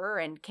whisperer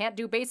and can't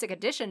do basic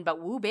addition, but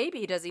woo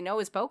baby does he know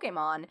his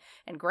Pokemon,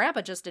 and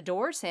Grandpa just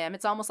adores him.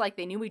 It's almost like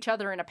they knew each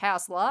other in a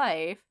past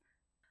life.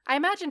 I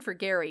imagine for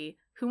Gary,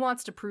 who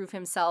wants to prove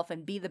himself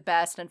and be the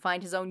best and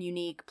find his own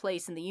unique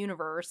place in the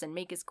universe and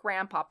make his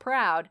grandpa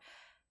proud,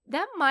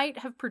 that might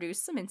have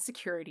produced some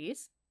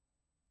insecurities.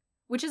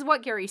 Which is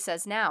what Gary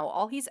says now.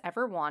 All he's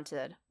ever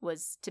wanted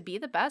was to be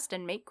the best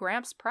and make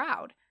Gramps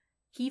proud.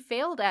 He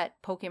failed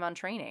at Pokemon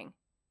training.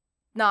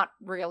 Not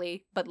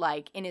really, but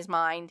like, in his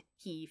mind,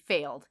 he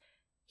failed.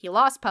 He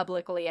lost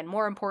publicly, and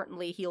more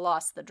importantly, he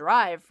lost the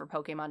drive for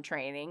Pokemon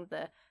training,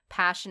 the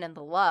passion and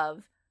the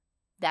love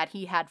that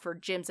he had for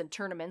gyms and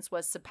tournaments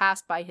was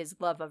surpassed by his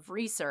love of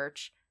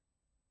research.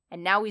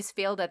 And now he's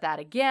failed at that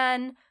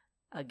again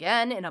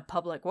in a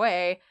public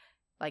way.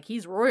 Like,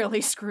 he's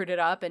royally screwed it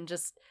up, and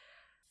just,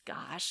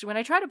 gosh, when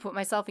I try to put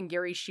myself in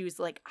Gary's shoes,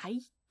 like,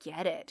 I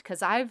get it,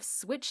 because I've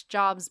switched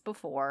jobs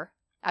before.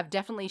 I've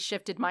definitely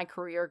shifted my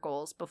career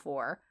goals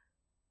before.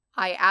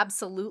 I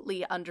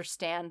absolutely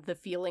understand the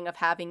feeling of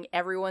having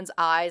everyone's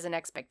eyes and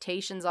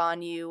expectations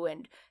on you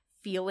and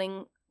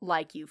feeling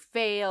like you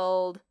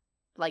failed.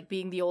 Like,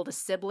 being the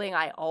oldest sibling,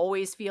 I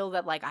always feel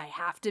that, like, I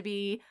have to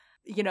be,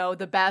 you know,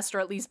 the best or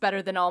at least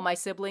better than all my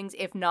siblings.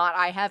 If not,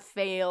 I have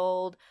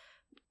failed.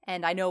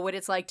 And I know what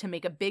it's like to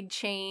make a big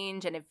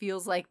change, and it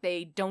feels like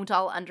they don't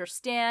all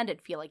understand and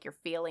feel like you're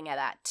failing at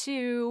that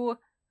too.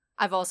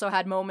 I've also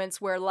had moments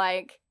where,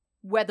 like,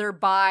 whether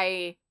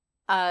by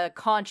a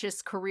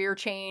conscious career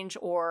change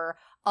or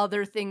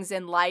other things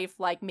in life,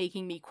 like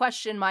making me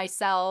question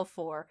myself,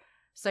 or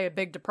say a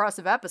big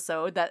depressive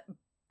episode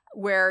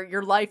where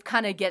your life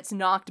kind of gets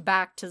knocked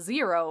back to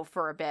zero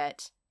for a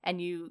bit,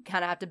 and you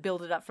kind of have to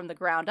build it up from the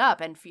ground up,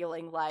 and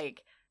feeling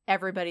like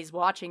everybody's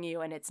watching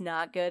you and it's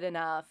not good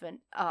enough, and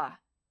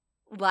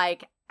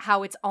like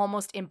how it's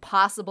almost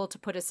impossible to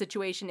put a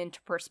situation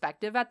into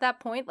perspective at that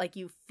point. Like,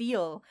 you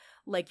feel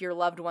like your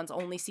loved ones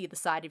only see the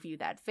side of you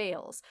that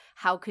fails.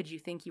 How could you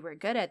think you were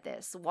good at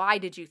this? Why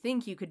did you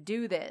think you could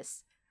do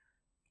this?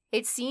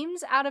 It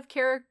seems out of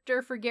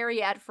character for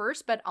Gary at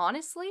first, but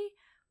honestly,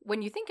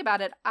 when you think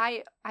about it,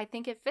 I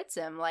think it fits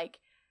him. Like,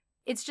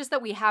 it's just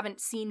that we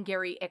haven't seen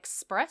Gary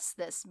express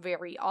this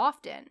very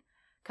often,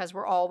 because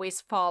we're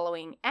always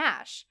following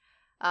Ash.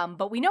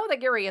 But we know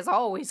that Gary is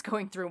always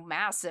going through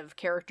massive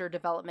character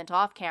development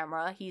off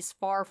camera. He's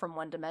far from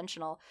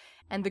one-dimensional.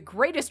 And the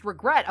greatest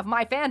regret of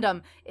my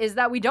fandom is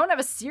that we don't have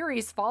a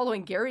series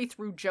following Gary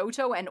through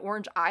Johto and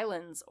Orange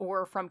Islands,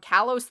 or from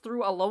Kalos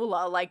through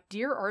Alola. Like,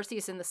 dear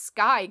Arceus in the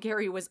Sky,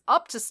 Gary was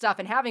up to stuff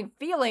and having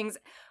feelings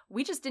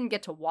we just didn't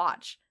get to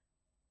watch.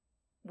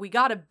 We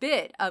got a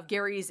bit of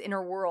Gary's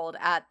inner world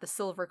at the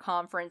Silver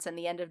Conference and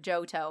the end of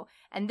Johto,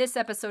 and this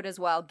episode as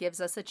well gives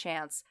us a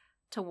chance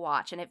to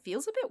watch, and it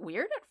feels a bit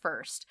weird at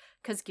first,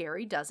 because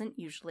Gary doesn't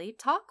usually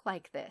talk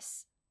like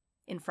this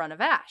in front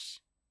of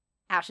Ash.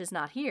 Ash is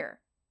not here.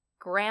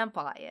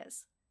 Grandpa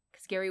is,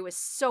 because Gary was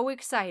so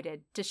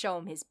excited to show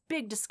him his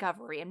big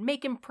discovery and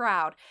make him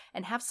proud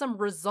and have some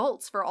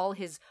results for all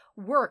his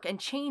work and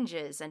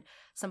changes and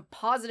some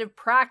positive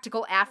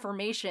practical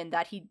affirmation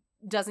that he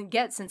doesn't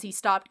get since he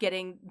stopped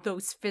getting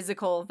those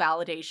physical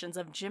validations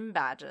of gym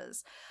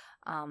badges.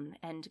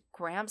 And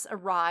Gramps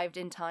arrived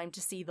in time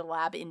to see the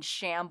lab in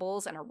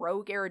shambles and a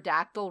rogue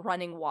Aerodactyl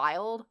running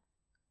wild.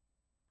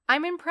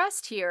 I'm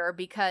impressed here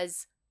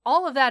because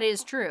all of that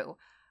is true,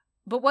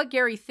 but what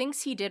Gary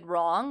thinks he did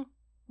wrong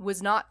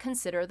was not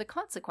consider the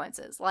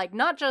consequences. Like,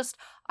 not just,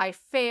 I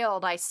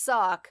failed, I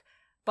suck,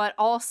 but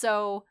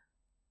also,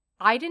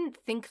 I didn't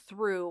think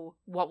through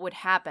what would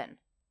happen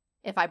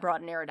if I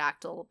brought an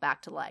Aerodactyl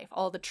back to life.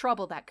 All the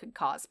trouble that could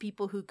cause,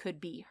 people who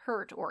could be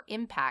hurt or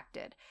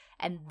impacted.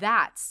 And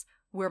that's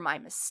where my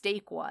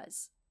mistake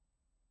was.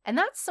 And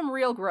that's some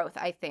real growth,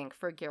 I think,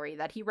 for Gary,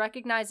 that he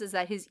recognizes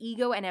that his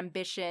ego and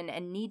ambition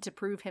and need to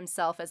prove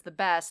himself as the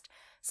best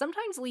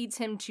sometimes leads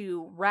him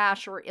to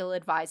rash or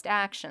ill-advised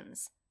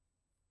actions.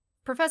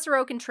 Professor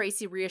Oak and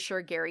Tracy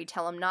reassure Gary,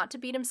 tell him not to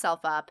beat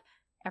himself up.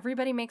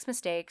 Everybody makes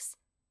mistakes.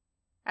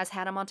 As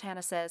Hannah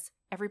Montana says,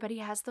 everybody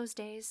has those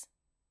days.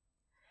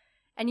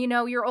 And you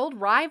know, your old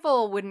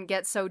rival wouldn't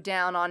get so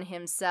down on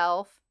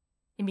himself.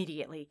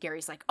 Immediately,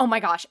 Gary's like, oh my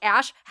gosh,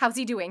 Ash, how's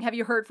he doing? Have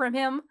you heard from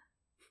him?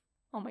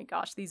 Oh my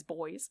gosh, these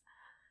boys.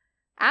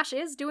 Ash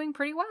is doing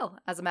pretty well,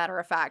 as a matter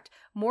of fact.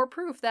 More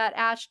proof that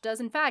Ash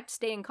does in fact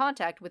stay in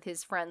contact with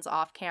his friends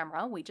off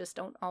camera. We just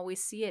don't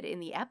always see it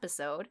in the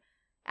episode.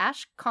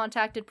 Ash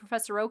contacted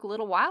Professor Oak a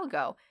little while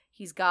ago.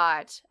 He's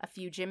got a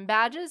few gym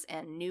badges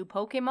and new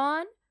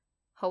Pokemon.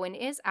 Hoenn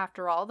is,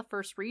 after all, the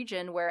first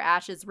region where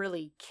Ash is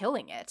really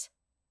killing it.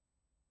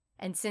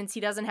 And since he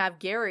doesn't have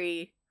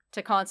Gary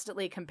to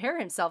constantly compare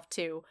himself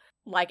to,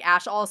 like,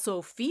 Ash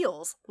also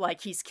feels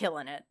like he's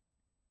killing it.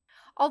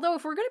 Although,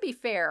 if we're going to be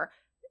fair,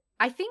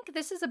 I think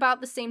this is about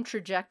the same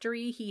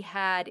trajectory he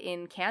had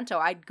in Kanto.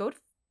 I'd go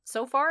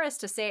so far as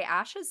to say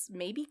Ash has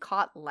maybe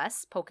caught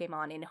less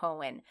Pokemon in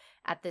Hoenn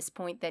at this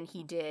point than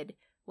he did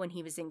when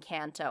he was in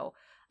Kanto.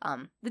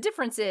 The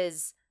difference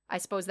is, I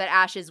suppose, that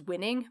Ash is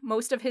winning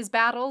most of his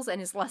battles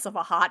and is less of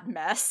a hot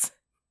mess.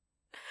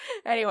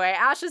 Anyway,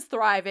 Ash is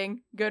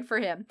thriving. Good for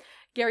him.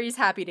 Gary's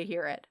happy to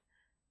hear it.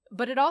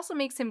 But it also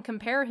makes him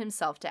compare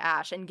himself to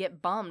Ash and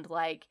get bummed,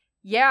 like,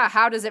 yeah,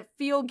 how does it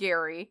feel,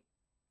 Gary?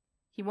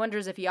 He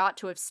wonders if he ought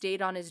to have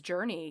stayed on his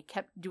journey,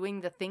 kept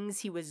doing the things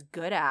he was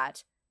good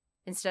at,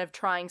 instead of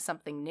trying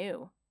something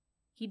new.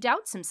 He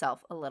doubts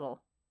himself a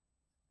little.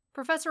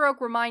 Professor Oak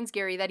reminds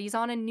Gary that he's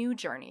on a new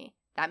journey.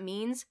 That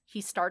means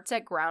he starts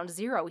at ground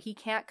zero. He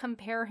can't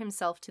compare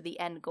himself to the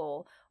end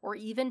goal, or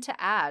even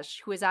to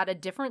Ash, who is at a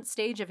different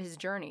stage of his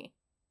journey.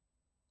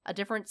 A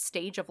different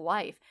stage of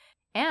life.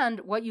 And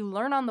what you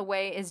learn on the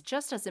way is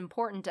just as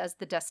important as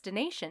the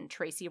destination,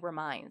 Tracy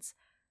reminds.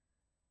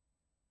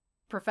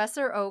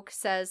 Professor Oak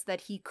says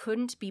that he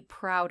couldn't be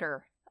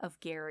prouder of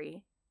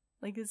Gary.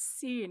 Like a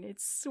scene,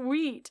 it's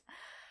sweet.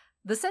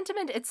 The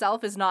sentiment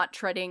itself is not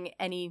treading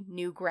any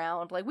new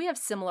ground. Like, we have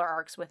similar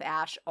arcs with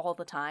Ash all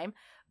the time,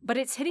 but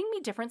it's hitting me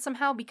different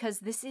somehow because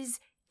this is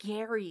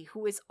Gary,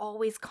 who is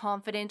always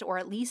confident, or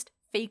at least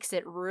fakes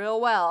it real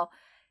well,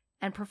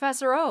 and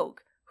Professor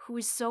Oak, who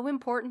is so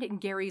important in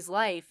Gary's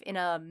life in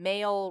a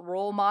male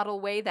role model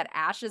way that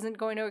Ash isn't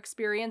going to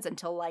experience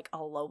until, like,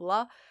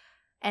 Alola,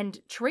 and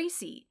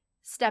Tracy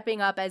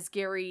stepping up as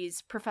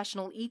Gary's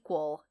professional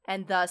equal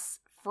and thus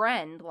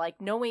friend,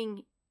 like,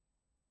 knowing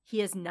He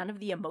has none of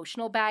the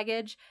emotional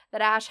baggage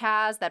that Ash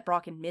has, that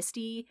Brock and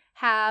Misty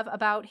have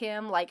about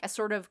him, like a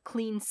sort of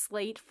clean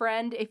slate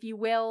friend, if you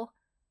will.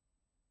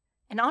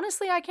 And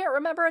honestly, I can't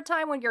remember a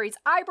time when Gary's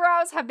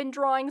eyebrows have been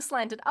drawing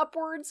slanted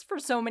upwards for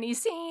so many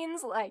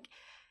scenes. Like,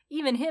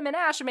 even him and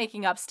Ash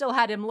making up still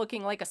had him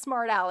looking like a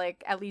smart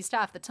aleck at least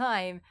half the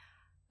time.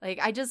 Like,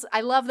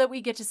 I love that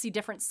we get to see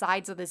different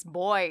sides of this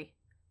boy.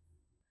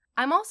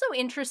 I'm also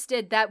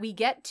interested that we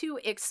get to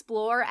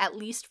explore, at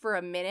least for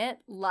a minute,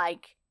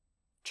 like,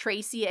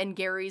 Tracy and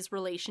Gary's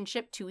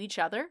relationship to each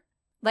other.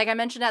 Like I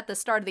mentioned at the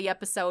start of the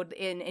episode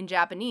in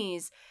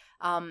Japanese,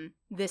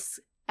 this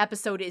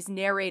episode is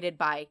narrated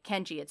by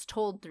Kenji. It's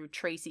told through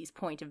Tracy's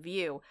point of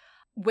view,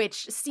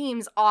 which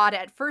seems odd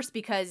at first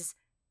because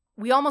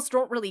we almost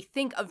don't really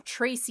think of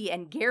Tracy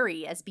and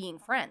Gary as being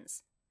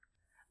friends.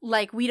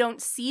 Like, we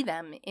don't see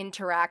them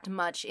interact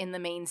much in the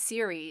main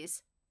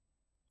series.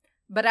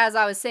 But as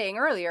I was saying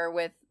earlier,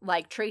 with,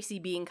 like, Tracy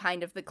being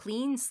kind of the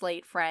clean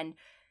slate friend,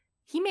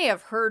 he may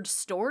have heard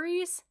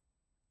stories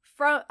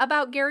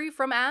about Gary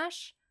from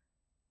Ash,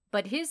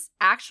 but his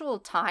actual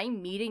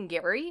time meeting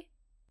Gary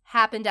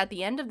happened at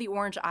the end of the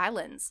Orange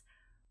Islands,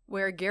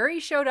 where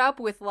Gary showed up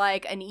with,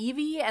 like, an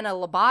Eevee and a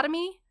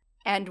lobotomy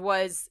and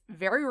was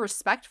very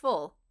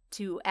respectful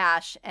to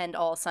Ash and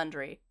all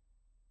sundry.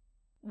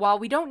 While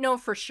we don't know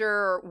for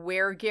sure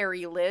where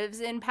Gary lives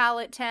in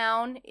Pallet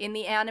Town in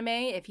the anime,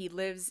 if he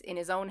lives in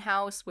his own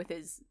house with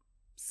his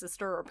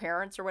sister or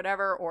parents or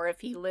whatever, or if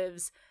he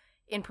lives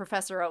in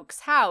Professor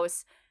Oak's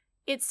house,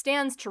 it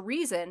stands to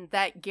reason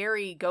that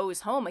Gary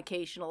goes home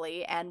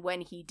occasionally, and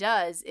when he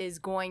does, is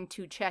going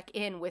to check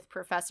in with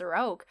Professor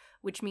Oak,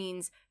 which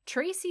means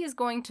Tracy is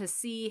going to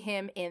see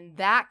him in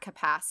that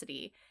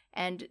capacity,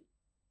 and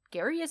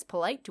Gary is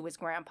polite to his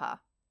grandpa.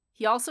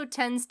 He also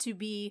tends to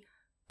be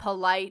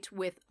polite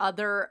with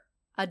other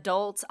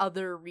adults,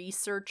 other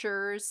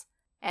researchers,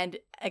 and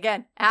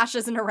again, Ash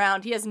isn't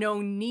around. He has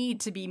no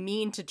need to be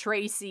mean to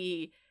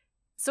Tracy.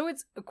 So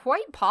it's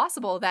quite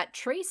possible that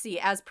Tracy,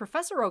 as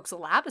Professor Oak's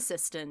lab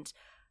assistant,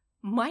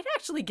 might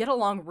actually get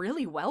along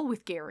really well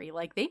with Gary.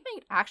 Like, they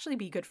might actually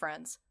be good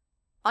friends.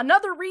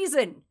 Another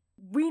reason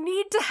we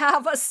need to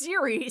have a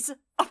series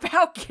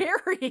about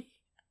Gary.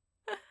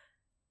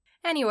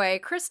 Anyway,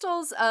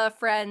 Crystal's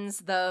friends,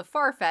 the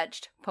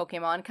Farfetch'd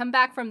Pokemon, come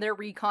back from their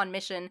recon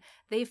mission.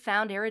 They've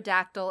found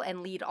Aerodactyl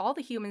and lead all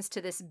the humans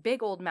to this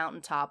big old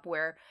mountaintop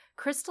where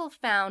Crystal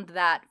found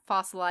that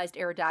fossilized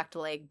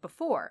Aerodactyl egg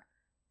before.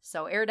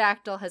 So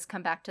Aerodactyl has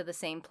come back to the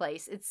same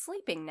place. It's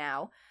sleeping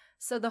now.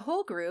 So the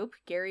whole group,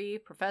 Gary,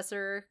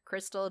 Professor,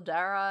 Crystal,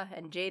 Dara,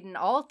 and Jaden,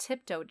 all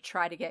tiptoe to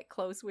try to get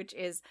close, which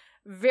is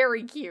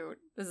very cute.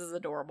 This is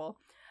adorable.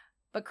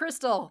 But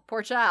Crystal,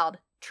 poor child,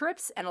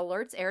 trips and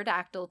alerts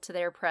Aerodactyl to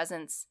their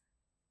presence.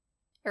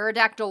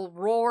 Aerodactyl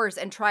roars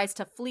and tries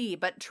to flee,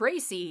 but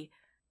Tracy,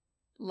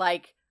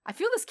 like, I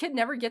feel this kid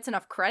never gets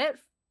enough credit.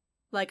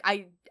 Like,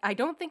 I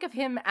don't think of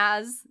him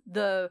as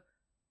the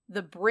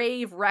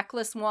brave,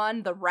 reckless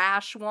one, the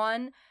rash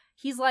one.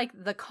 He's like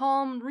the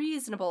calm,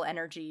 reasonable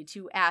energy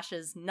to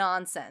Ash's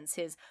nonsense,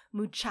 his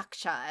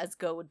muchacha, as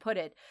Go would put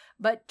it.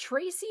 But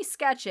Tracy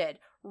Sketchit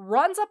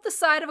runs up the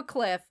side of a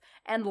cliff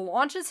and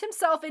launches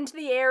himself into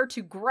the air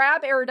to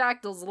grab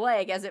Aerodactyl's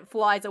leg as it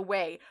flies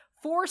away,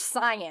 for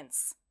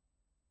science.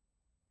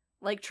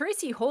 Like,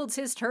 Tracy holds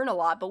his turn a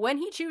lot, but when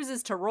he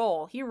chooses to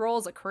roll, he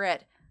rolls a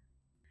crit.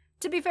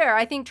 To be fair,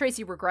 I think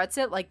Tracy regrets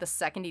it, like, the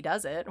second he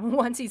does it.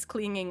 Once he's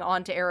clinging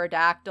onto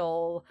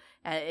Aerodactyl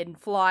and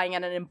flying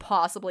at an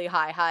impossibly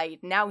high height,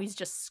 now he's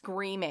just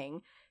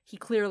screaming. He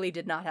clearly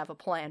did not have a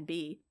plan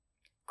B.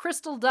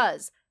 Crystal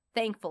does,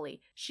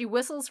 thankfully. She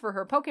whistles for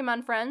her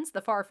Pokemon friends,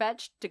 the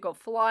Farfetch'd, to go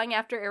flying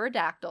after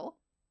Aerodactyl.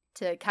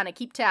 To kind of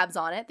keep tabs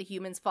on it, the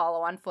humans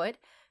follow on foot.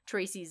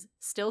 Tracy's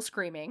still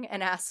screaming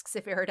and asks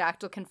if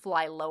Aerodactyl can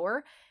fly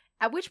lower.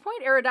 At which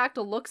point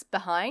Aerodactyl looks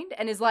behind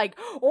and is like,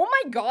 "Oh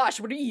my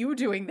gosh, what are you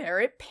doing there?"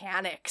 It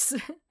panics.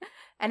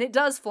 And it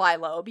does fly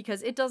low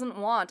because it doesn't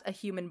want a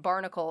human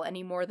barnacle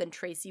any more than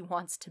Tracy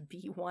wants to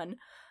be one.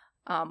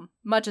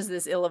 Much as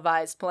this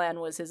ill-advised plan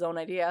was his own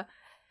idea.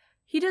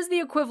 He does the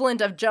equivalent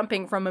of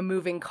jumping from a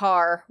moving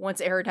car once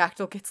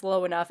Aerodactyl gets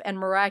low enough and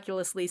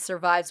miraculously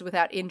survives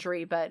without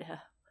injury, but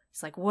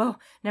he's like, whoa,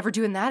 never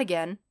doing that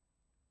again.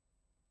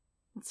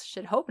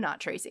 Should hope not,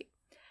 Tracy.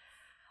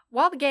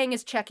 While the gang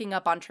is checking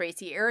up on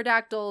Tracy,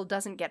 Aerodactyl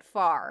doesn't get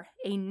far.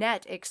 A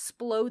net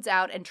explodes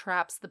out and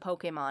traps the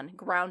Pokemon,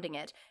 grounding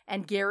it,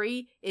 and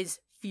Gary is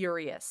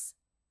furious.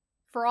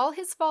 For all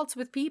his faults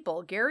with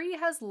people, Gary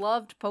has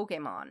loved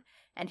Pokemon,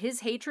 and his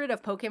hatred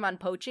of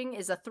Pokemon poaching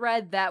is a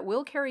thread that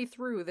will carry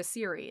through the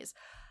series.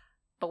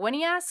 But when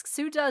he asks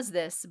who does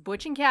this,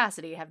 Butch and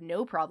Cassidy have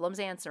no problems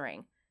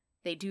answering.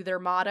 They do their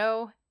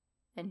motto,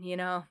 and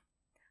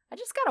I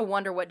just gotta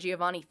wonder what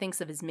Giovanni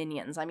thinks of his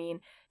minions. I mean,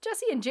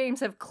 Jesse and James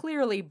have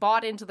clearly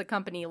bought into the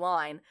company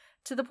line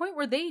to the point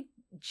where they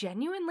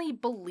genuinely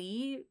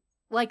believe,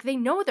 like, they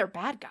know they're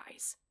bad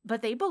guys,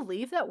 but they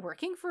believe that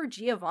working for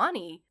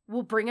Giovanni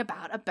will bring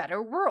about a better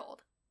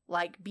world.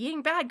 Like,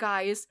 being bad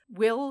guys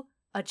will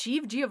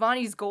achieve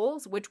Giovanni's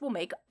goals, which will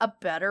make a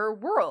better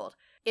world.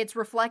 It's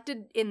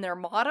reflected in their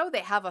motto.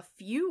 They have a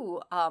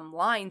few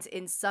lines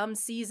in some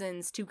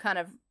seasons to kind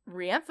of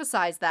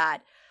reemphasize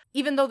that,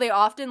 even though they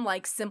often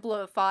like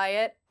simplify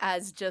it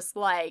as just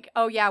like,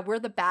 oh yeah, we're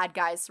the bad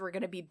guys, so we're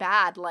gonna be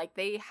bad. Like,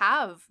 they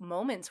have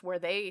moments where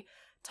they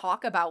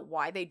talk about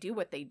why they do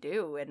what they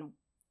do and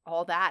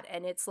all that,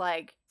 and it's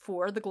like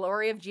for the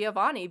glory of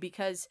Giovanni,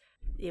 because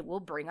it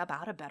will bring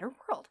about a better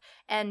world.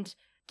 And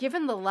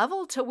given the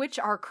level to which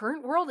our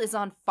current world is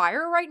on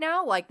fire right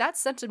now, like, that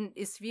sentiment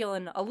is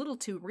feeling a little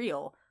too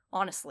real,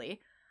 honestly.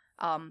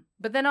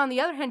 But then on the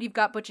other hand, you've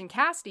got Butch and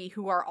Cassidy,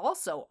 who are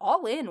also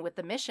all in with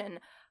the mission,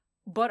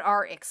 but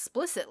are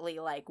explicitly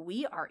like,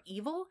 we are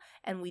evil,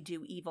 and we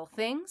do evil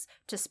things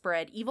to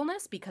spread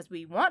evilness because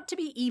we want to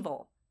be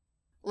evil.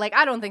 Like,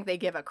 I don't think they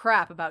give a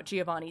crap about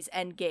Giovanni's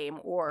endgame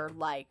or,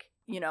 like,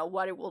 you know,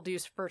 what it will do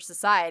for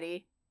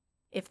society.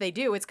 If they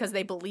do, it's because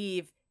they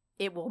believe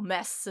it will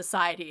mess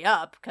society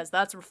up, because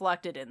that's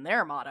reflected in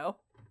their motto.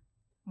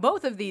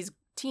 Both of these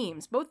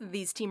teams, both of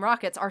these Team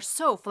Rockets, are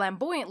so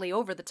flamboyantly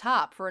over the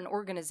top for an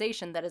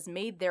organization that has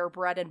made their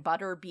bread and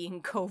butter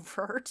being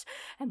covert.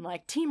 And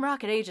like, Team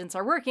Rocket agents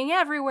are working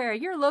everywhere.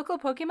 Your local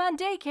Pokemon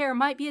daycare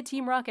might be a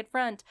Team Rocket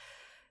front.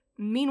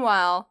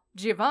 Meanwhile,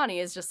 Giovanni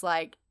is just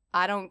like,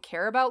 I don't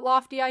care about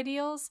lofty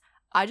ideals.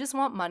 I just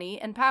want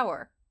money and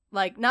power.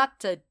 Like, not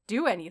to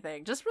do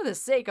anything, just for the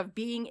sake of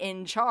being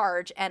in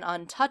charge and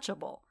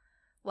untouchable.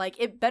 Like,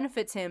 it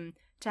benefits him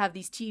to have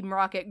these Team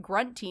Rocket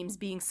grunt teams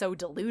being so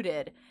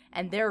diluted,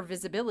 and their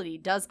visibility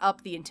does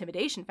up the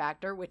intimidation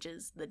factor, which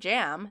is the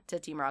jam to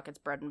Team Rocket's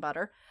bread and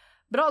butter.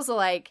 But also,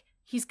 like,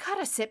 he's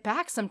gotta sit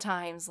back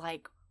sometimes.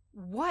 Like,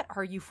 what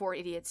are you four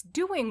idiots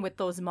doing with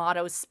those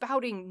mottos,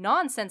 spouting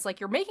nonsense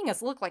like you're making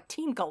us look like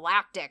Team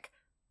Galactic?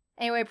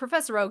 Anyway,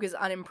 Professor Oak is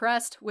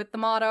unimpressed with the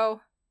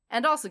motto,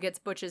 and also gets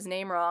Butch's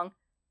name wrong.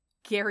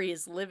 Gary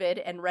is livid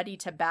and ready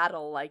to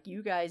battle, like,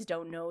 you guys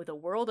don't know the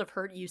world of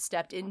hurt you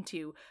stepped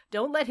into.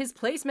 Don't let his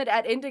placement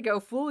at Indigo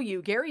fool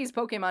you. Gary's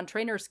Pokemon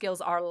trainer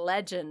skills are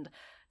legend,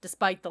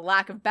 despite the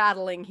lack of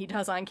battling he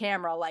does on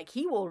camera. Like,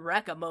 he will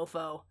wreck a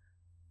mofo.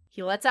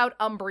 He lets out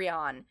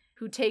Umbreon,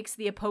 who takes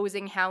the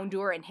opposing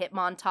Houndour and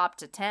Hitmontop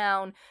to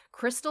town.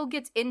 Crystal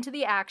gets into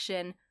the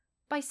action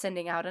by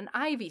sending out an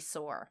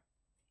Ivysaur.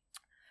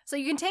 So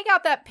you can take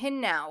out that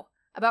pin now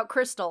about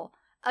Crystal.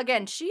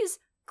 Again, she's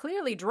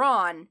clearly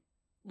drawn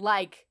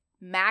like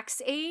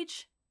Max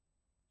age.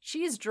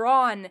 She's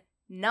drawn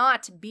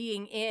not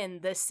being in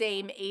the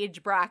same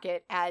age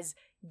bracket as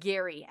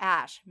Gary,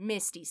 Ash,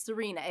 Misty,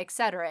 Serena,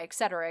 etc.,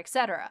 etc.,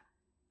 etc.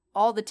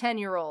 All the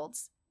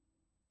 10-year-olds.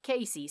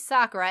 Casey,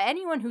 Sakura,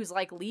 anyone who's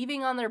like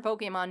leaving on their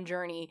Pokemon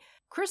journey,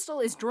 Crystal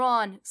is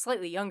drawn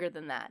slightly younger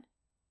than that.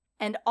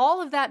 And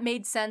all of that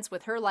made sense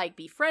with her like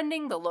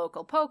befriending the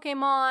local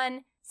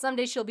Pokemon.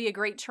 Someday she'll be a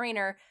great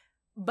trainer.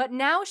 But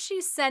now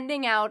she's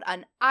sending out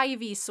an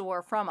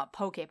Ivysaur from a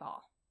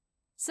Pokeball.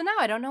 So now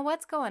I don't know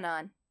what's going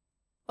on.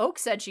 Oak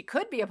said she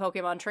could be a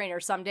Pokemon trainer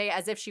someday,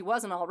 as if she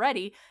wasn't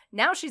already.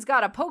 Now she's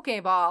got a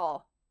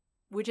Pokeball,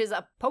 which is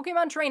a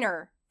Pokemon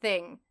trainer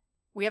thing.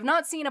 We have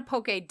not seen a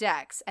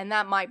Pokédex, and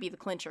that might be the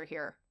clincher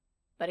here.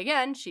 But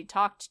again, she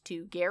talked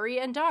to Gary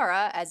and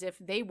Dara as if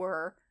they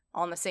were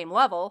on the same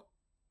level,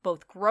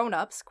 both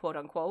grown-ups,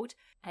 quote-unquote,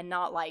 and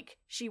not like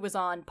she was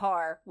on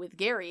par with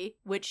Gary,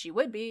 which she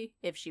would be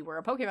if she were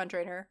a Pokemon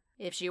trainer,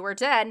 if she were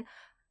 10.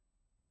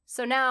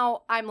 So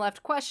now I'm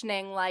left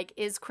questioning, like,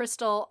 is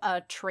Crystal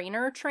a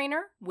trainer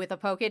with a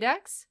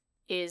Pokédex?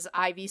 Is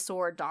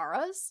Ivysaur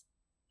Dara's?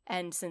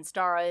 And since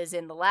Dara is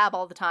in the lab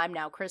all the time,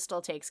 now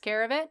Crystal takes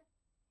care of it?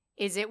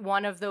 Is it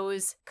one of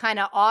those kind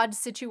of odd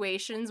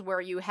situations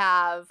where you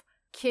have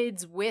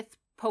kids with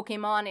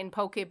Pokemon in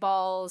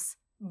Pokeballs,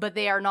 but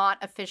they are not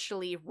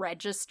officially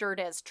registered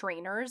as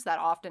trainers? That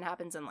often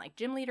happens in, like,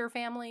 gym leader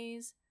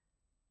families.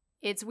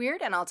 It's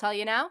weird, and I'll tell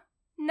you now,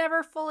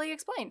 never fully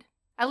explained.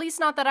 At least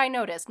not that I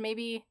noticed.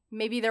 Maybe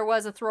there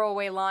was a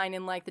throwaway line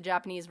in, like, the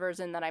Japanese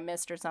version that I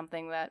missed or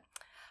something that,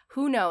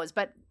 who knows?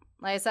 But,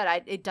 like I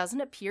said, it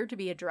doesn't appear to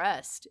be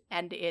addressed,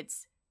 and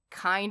it's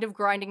kind of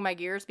grinding my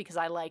gears because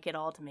I like it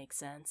all to make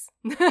sense.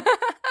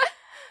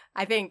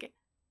 I think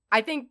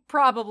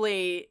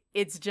probably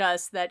it's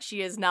just that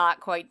she is not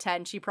quite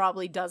 10. She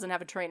probably doesn't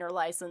have a trainer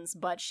license,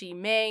 but she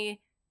may.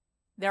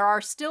 There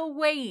are still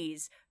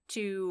ways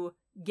to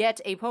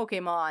get a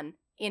Pokemon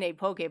in a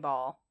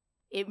Pokeball.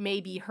 It may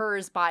be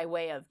hers by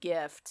way of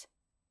gift,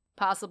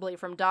 possibly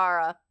from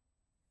Dara.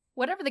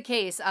 Whatever the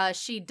case,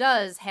 she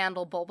does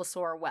handle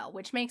Bulbasaur well,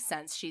 which makes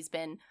sense. She's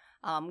been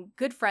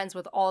good friends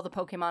with all the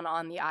Pokemon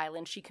on the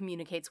island. She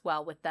communicates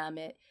well with them.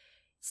 It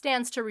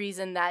stands to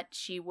reason that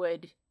she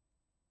would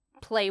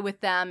play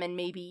with them and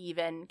maybe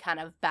even kind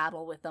of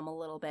battle with them a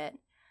little bit.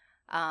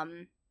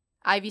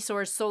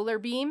 Ivysaur's Solar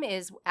Beam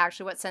is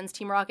actually what sends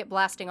Team Rocket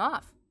blasting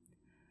off.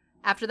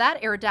 After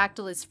that,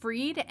 Aerodactyl is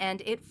freed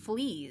and it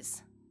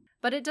flees.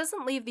 But it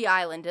doesn't leave the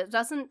island. It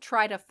doesn't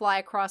try to fly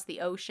across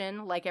the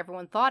ocean like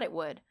everyone thought it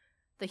would.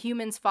 The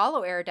humans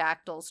follow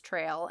Aerodactyl's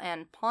trail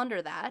and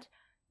ponder that.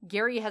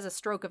 Gary has a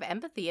stroke of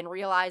empathy and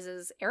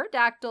realizes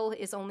Aerodactyl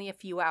is only a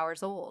few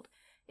hours old.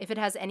 If it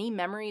has any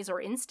memories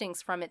or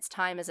instincts from its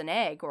time as an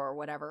egg or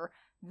whatever,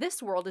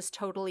 this world is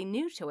totally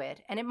new to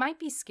it, and it might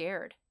be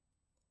scared.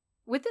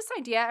 With this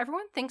idea,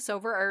 everyone thinks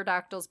over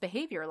Aerodactyl's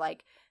behavior,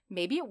 like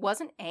maybe it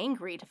wasn't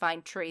angry to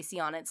find Tracy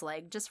on its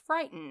leg, just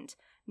frightened.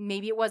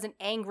 Maybe it wasn't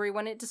angry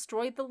when it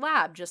destroyed the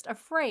lab, just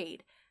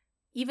afraid.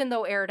 Even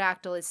though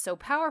Aerodactyl is so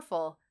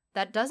powerful,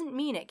 that doesn't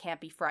mean it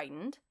can't be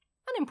frightened.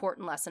 An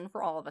important lesson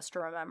for all of us to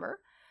remember.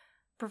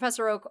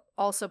 Professor Oak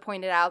also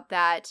pointed out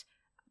that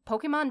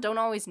Pokemon don't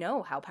always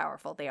know how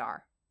powerful they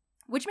are.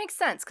 Which makes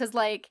sense, because,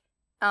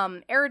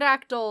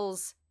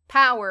 Aerodactyl's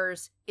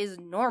powers is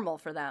normal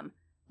for them.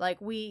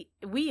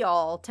 We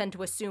all tend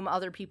to assume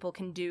other people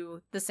can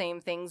do the same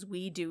things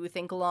we do,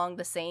 think along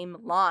the same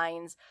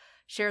lines,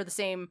 share the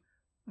same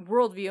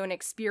worldview and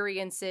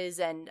experiences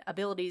and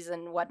abilities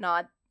and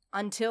whatnot,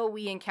 until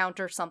we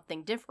encounter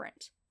something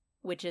different.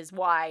 Which is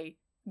why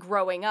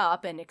growing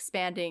up and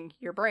expanding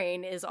your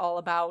brain is all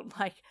about,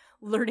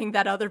 learning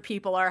that other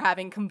people are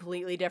having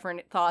completely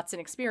different thoughts and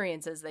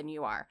experiences than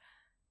you are.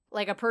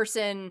 Like a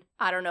person,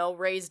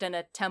 raised in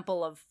a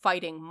temple of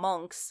fighting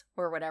monks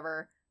or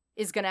whatever,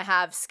 is going to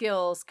have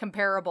skills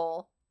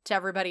comparable to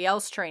everybody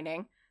else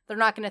training. They're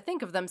not going to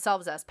think of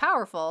themselves as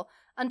powerful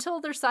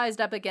until they're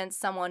sized up against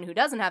someone who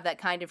doesn't have that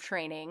kind of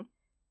training,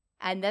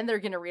 and then they're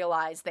going to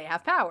realize they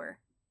have power.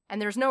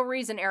 And there's no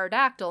reason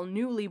Aerodactyl,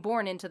 newly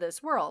born into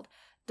this world,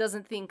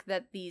 doesn't think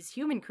that these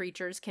human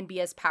creatures can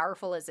be as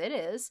powerful as it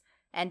is,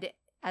 and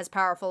as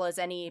powerful as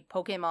any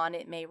Pokemon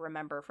it may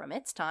remember from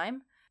its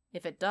time.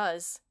 If it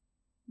does.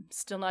 I'm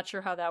still not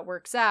sure how that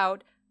works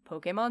out.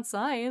 Pokemon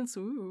science,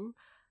 ooh.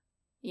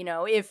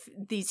 If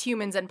these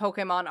humans and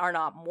Pokemon are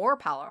not more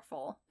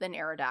powerful than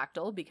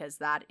Aerodactyl, because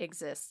that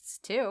exists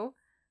too,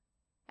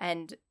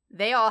 and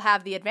they all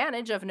have the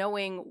advantage of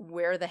knowing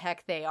where the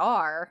heck they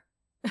are,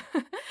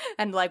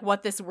 and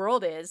what this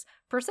world is.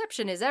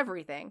 Perception is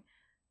everything.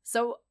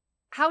 So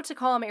how to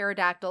calm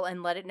Aerodactyl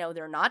and let it know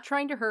they're not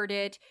trying to hurt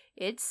it,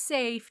 it's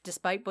safe,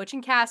 despite Butch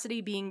and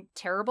Cassidy being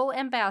terrible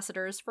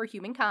ambassadors for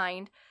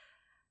humankind.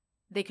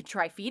 They could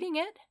try feeding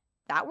it.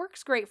 That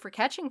works great for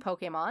catching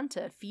Pokemon,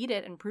 to feed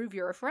it and prove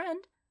you're a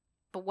friend.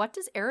 But what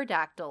does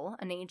Aerodactyl,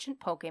 an ancient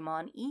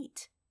Pokemon,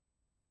 eat?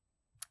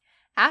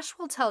 Ash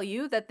will tell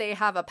you that they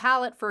have a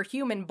palate for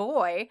human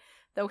boy,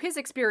 though his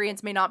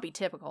experience may not be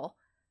typical.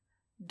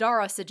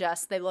 Dara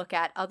suggests they look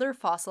at other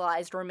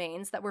fossilized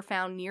remains that were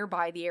found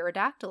nearby the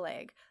Aerodactyl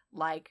egg,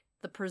 like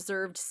the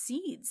preserved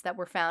seeds that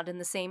were found in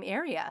the same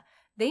area.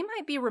 They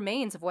might be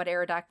remains of what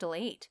Aerodactyl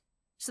ate.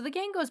 So the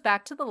gang goes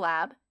back to the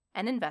lab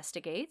and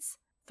investigates.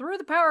 Through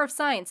the power of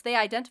science, they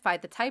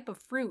identified the type of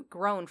fruit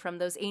grown from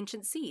those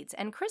ancient seeds,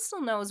 and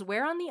Crystal knows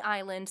where on the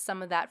island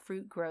some of that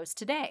fruit grows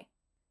today.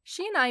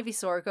 She and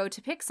Ivysaur go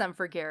to pick some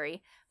for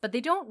Gary, but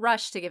they don't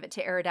rush to give it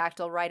to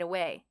Aerodactyl right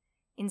away.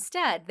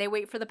 Instead, they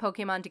wait for the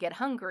Pokemon to get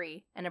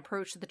hungry and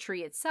approach the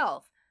tree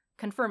itself,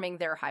 confirming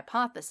their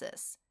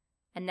hypothesis.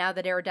 And now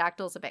that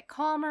Aerodactyl's a bit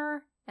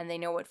calmer, and they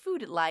know what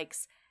food it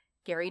likes,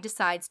 Gary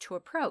decides to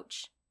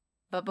approach.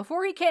 But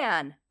before he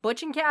can,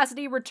 Butch and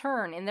Cassidy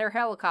return in their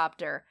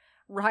helicopter,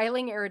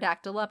 riling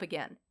Aerodactyl up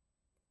again.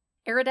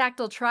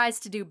 Aerodactyl tries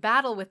to do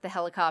battle with the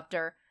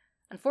helicopter.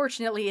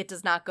 Unfortunately, it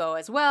does not go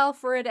as well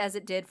for it as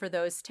it did for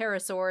those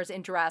pterosaurs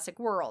in Jurassic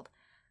World.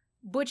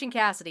 Butch and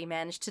Cassidy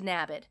managed to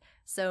nab it,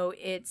 so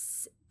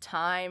it's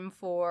time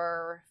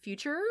for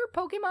future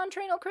Pokemon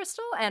trainer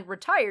Crystal and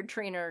retired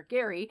trainer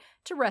Gary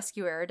to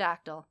rescue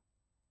Aerodactyl.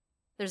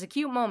 There's a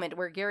cute moment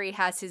where Gary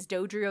has his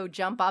Dodrio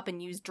jump up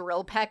and use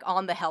Drill Peck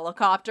on the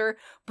helicopter.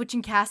 Butch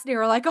and Cassidy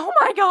are like, oh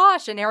my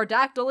gosh, and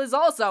Aerodactyl is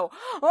also,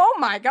 oh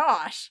my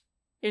gosh.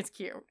 It's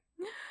cute.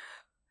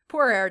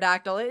 Poor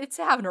Aerodactyl, it's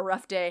having a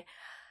rough day.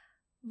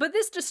 But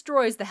this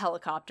destroys the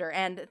helicopter,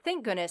 and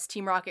thank goodness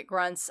Team Rocket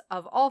grunts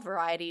of all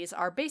varieties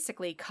are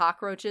basically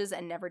cockroaches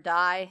and never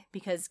die,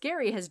 because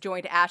Gary has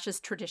joined Ash's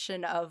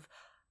tradition of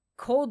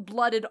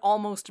cold-blooded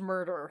almost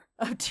murder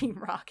of Team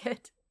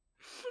Rocket.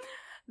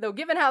 Though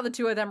given how the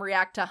two of them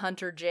react to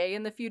Hunter J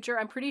in the future,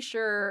 I'm pretty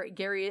sure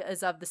Gary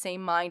is of the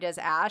same mind as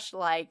Ash.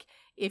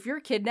 If you're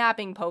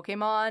kidnapping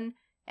Pokemon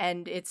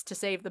and it's to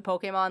save the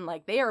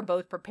Pokemon, they are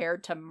both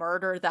prepared to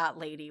murder that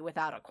lady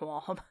without a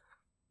qualm.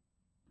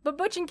 But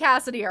Butch and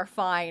Cassidy are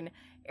fine.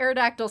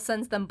 Aerodactyl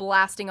sends them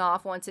blasting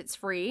off once it's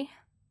free.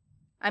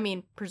 I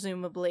mean,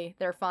 presumably,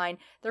 they're fine.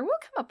 There will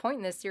come a point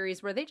in this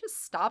series where they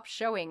just stop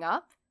showing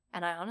up,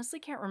 and I honestly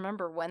can't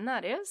remember when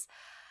that is.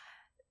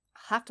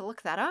 I'll have to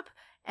look that up.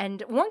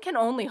 And one can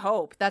only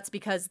hope that's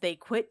because they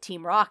quit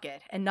Team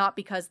Rocket, and not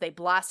because they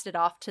blasted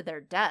off to their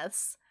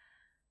deaths.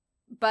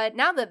 But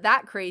now that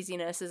that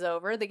craziness is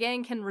over, the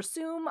gang can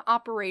resume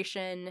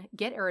Operation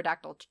Get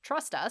Aerodactyl to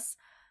Trust Us.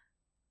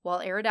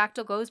 While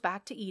Aerodactyl goes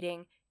back to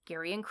eating,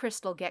 Gary and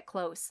Crystal get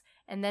close,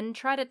 and then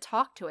try to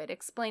talk to it,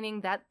 explaining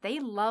that they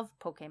love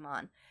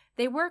Pokemon.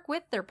 They work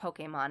with their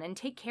Pokemon and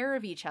take care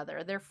of each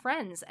other, they're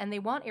friends, and they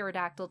want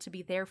Aerodactyl to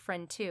be their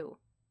friend too.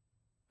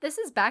 This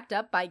is backed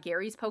up by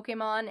Gary's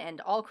Pokemon and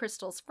all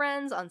Crystal's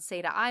friends on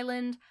Seda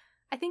Island.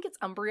 I think it's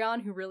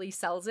Umbreon who really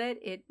sells it.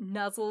 It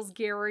nuzzles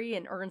Gary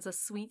and earns a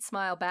sweet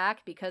smile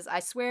back because I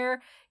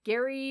swear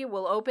Gary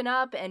will open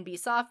up and be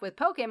soft with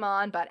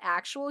Pokemon, but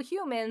actual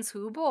humans,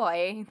 who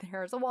boy,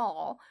 there's a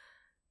wall.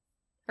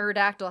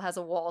 Aerodactyl has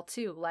a wall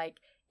too, like,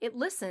 it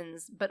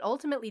listens, but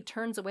ultimately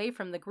turns away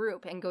from the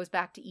group and goes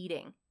back to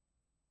eating.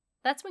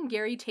 That's when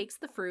Gary takes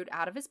the fruit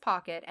out of his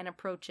pocket and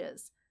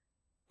approaches.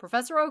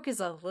 Professor Oak is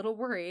a little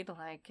worried,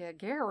 like,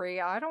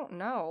 Gary, I don't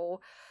know.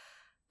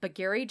 But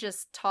Gary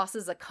just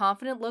tosses a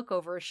confident look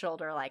over his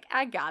shoulder, like,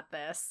 I got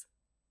this.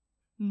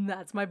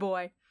 That's my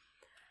boy.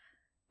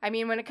 I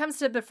mean, when it comes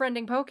to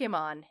befriending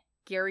Pokemon,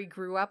 Gary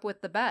grew up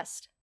with the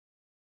best.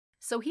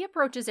 So he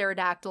approaches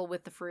Aerodactyl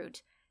with the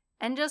fruit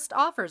and just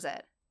offers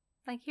it.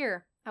 Like,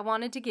 here, I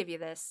wanted to give you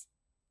this.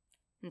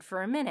 And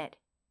for a minute,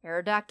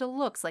 Aerodactyl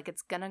looks like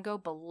it's gonna go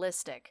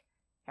ballistic.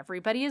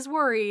 Everybody is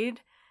worried.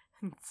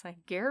 It's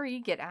like, Gary,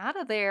 get out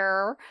of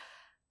there.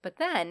 But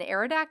then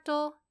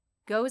Aerodactyl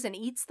goes and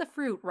eats the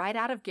fruit right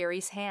out of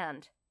Gary's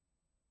hand.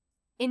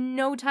 In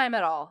no time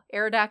at all,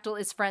 Aerodactyl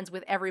is friends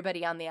with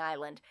everybody on the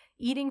island,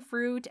 eating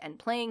fruit and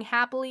playing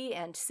happily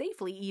and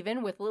safely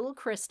even with little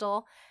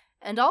Crystal,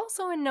 and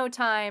also in no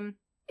time,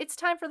 it's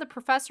time for the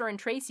professor and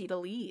Tracy to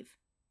leave.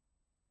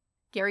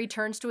 Gary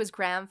turns to his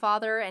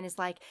grandfather and is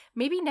like,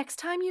 maybe next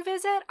time you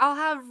visit, I'll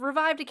have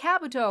revived a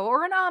Kabuto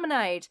or an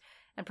Ammonite.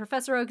 And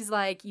Professor Oak is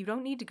like, you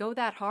don't need to go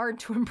that hard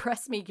to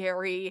impress me,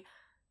 Gary.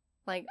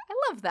 Like, I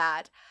love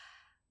that.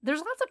 There's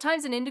lots of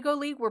times in Indigo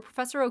League where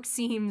Professor Oak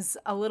seems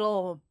a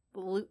little,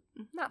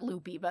 not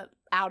loopy, but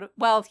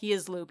he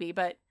is loopy,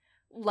 but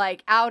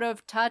like out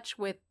of touch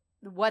with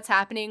what's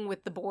happening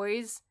with the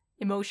boys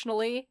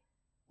emotionally.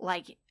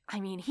 Like, I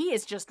mean, he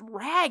is just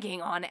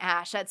ragging on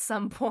Ash at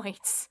some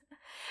points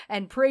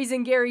and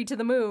praising Gary to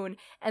the moon.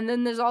 And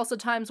then there's also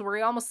times where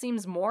he almost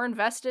seems more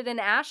invested in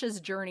Ash's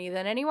journey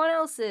than anyone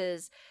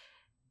else's.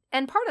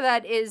 And part of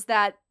that is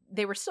that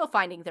they were still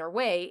finding their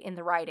way in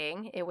the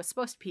writing. It was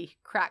supposed to be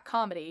crack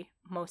comedy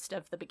most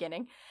of the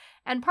beginning.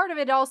 And part of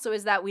it also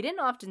is that we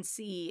didn't often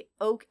see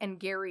Oak and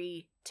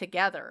Gary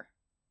together,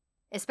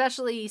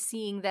 especially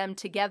seeing them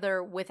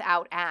together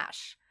without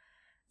Ash.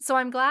 So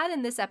I'm glad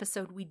in this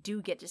episode we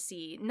do get to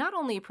see not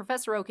only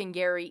Professor Oak and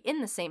Gary in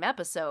the same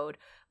episode,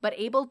 but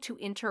able to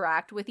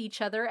interact with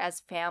each other as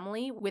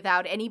family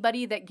without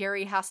anybody that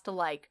Gary has to,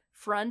 like,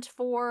 front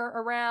for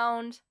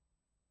around.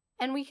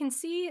 And we can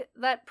see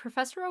that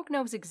Professor Oak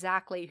knows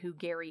exactly who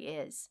Gary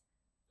is.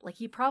 Like,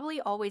 he probably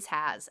always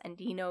has, and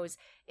he knows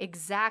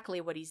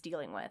exactly what he's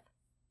dealing with.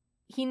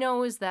 He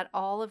knows that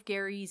all of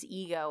Gary's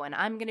ego and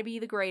I'm gonna be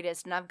the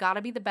greatest and I've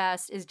gotta be the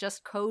best is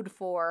just code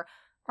for,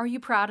 are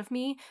you proud of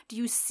me? Do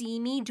you see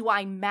me? Do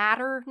I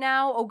matter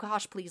now? Oh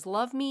gosh, please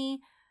love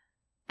me.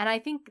 And I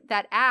think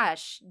that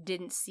Ash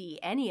didn't see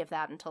any of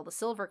that until the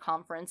Silver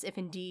Conference, if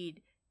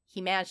indeed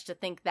he managed to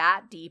think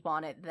that deep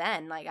on it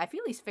then. Like, I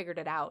feel he's figured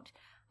it out.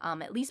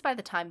 At least by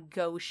the time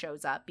Go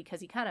shows up,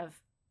 because he kind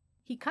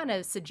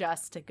of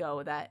suggests to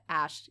Go that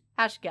Ash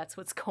gets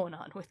what's going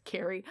on with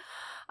Gary.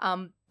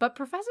 But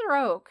Professor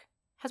Oak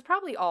has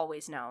probably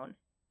always known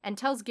and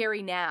tells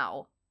Gary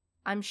now,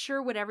 I'm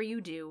sure whatever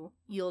you do,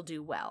 you'll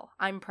do well.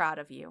 I'm proud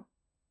of you.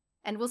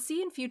 And we'll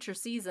see in future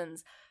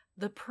seasons,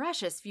 the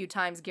precious few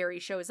times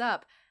Gary shows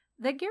up,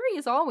 that Gary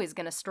is always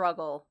going to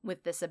struggle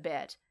with this a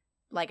bit.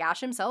 Like Ash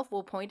himself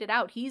will point it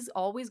out, he's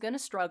always going to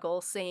struggle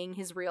saying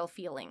his real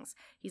feelings.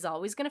 He's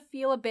always going to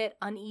feel a bit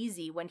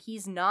uneasy when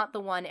he's not the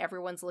one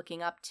everyone's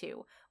looking up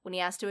to, when he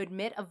has to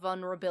admit a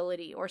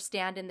vulnerability or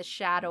stand in the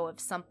shadow of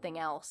something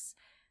else,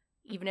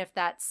 even if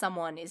that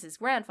someone is his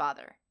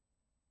grandfather.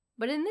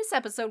 But in this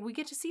episode, we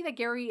get to see that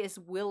Gary is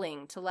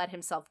willing to let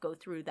himself go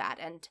through that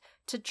and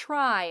to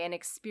try and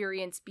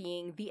experience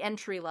being the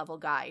entry-level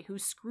guy who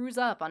screws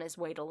up on his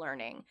way to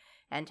learning.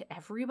 And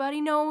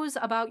everybody knows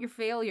about your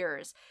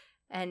failures.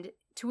 And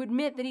to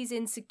admit that he's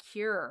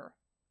insecure.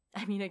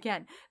 I mean,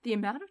 again, the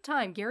amount of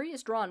time Gary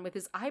is drawn with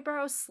his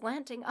eyebrows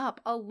slanting up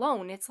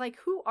alone, it's like,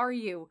 who are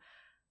you?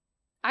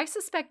 I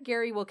suspect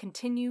Gary will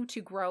continue to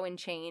grow and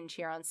change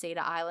here on Seda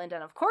Island,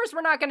 and of course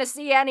we're not going to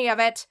see any of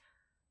it.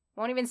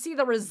 Won't even see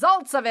the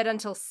results of it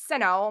until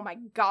Sinnoh. Oh my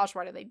gosh,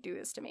 why do they do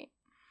this to me?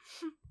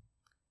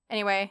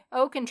 Anyway,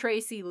 Oak and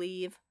Tracy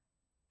leave.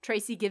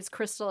 Tracy gives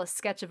Crystal a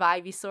sketch of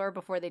Ivysaur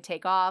before they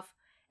take off,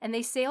 and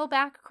they sail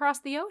back across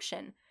the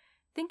ocean,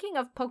 thinking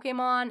of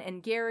Pokemon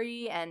and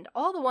Gary and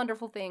all the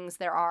wonderful things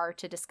there are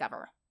to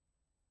discover.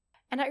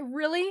 And I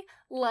really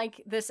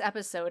like this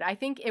episode. I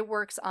think it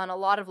works on a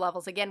lot of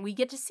levels. Again, we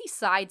get to see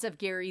sides of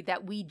Gary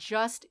that we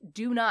just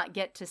do not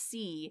get to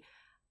see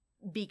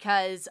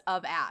because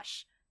of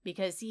Ash.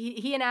 Because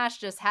he and Ash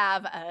just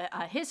have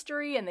a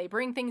history and they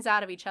bring things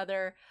out of each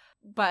other.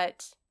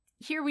 But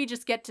here we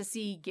just get to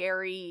see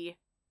Gary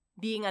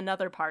being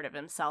another part of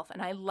himself.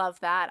 And I love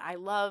that. I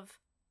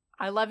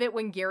love it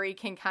when Gary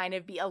can kind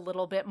of be a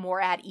little bit more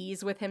at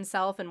ease with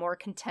himself and more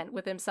content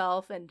with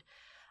himself. And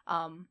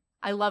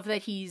I love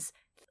that he's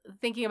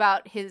thinking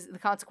about the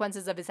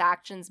consequences of his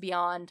actions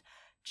beyond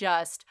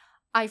just,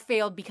 I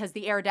failed because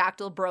the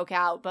Aerodactyl broke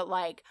out, but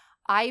like,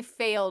 I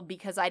failed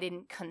because I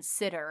didn't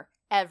consider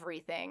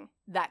everything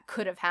that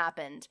could have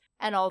happened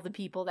and all the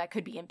people that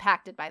could be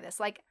impacted by this.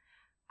 Like,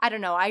 I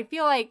don't know. I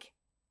feel like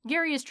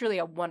Gary is truly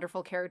a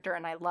wonderful character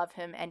and I love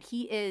him. And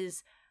he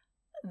is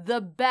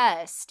the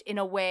best in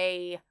a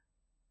way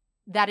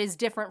that is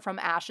different from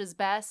Ash's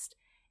best.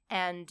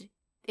 And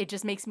it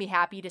just makes me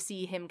happy to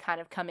see him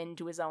kind of come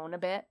into his own a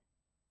bit.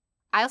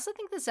 I also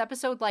think this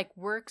episode, like,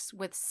 works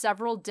with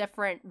several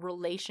different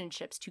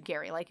relationships to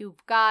Gary. Like,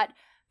 you've got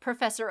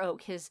Professor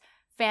Oak, his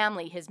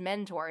family, his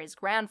mentor, his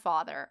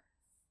grandfather,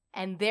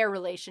 and their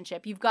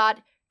relationship. You've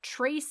got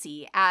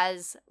Tracy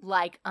as,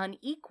 like, an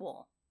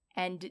equal,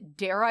 and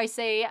dare I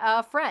say,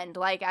 a friend.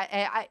 Like,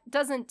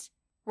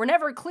 we're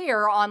never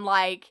clear on,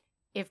 like,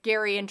 if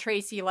Gary and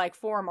Tracy, like,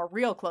 form a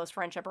real close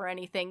friendship or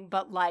anything,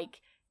 but,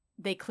 like,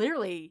 they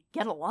clearly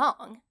get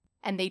along.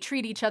 And they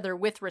treat each other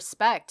with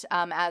respect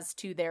as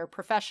to their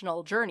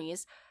professional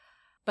journeys.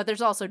 But there's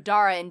also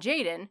Dara and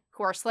Jaden,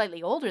 who are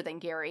slightly older than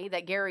Gary,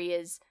 that Gary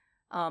is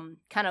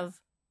kind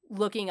of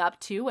looking up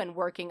to and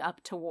working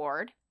up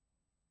toward.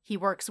 He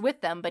works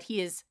with them, but he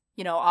is,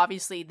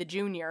 obviously the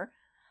junior.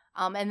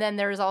 And then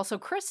there's also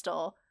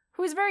Crystal,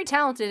 who is very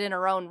talented in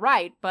her own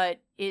right,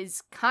 but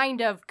is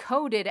kind of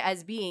coded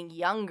as being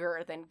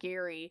younger than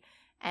Gary.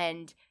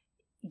 And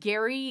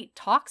Gary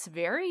talks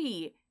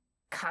very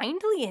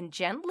kindly and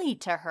gently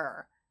to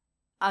her.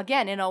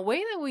 Again, in a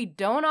way that we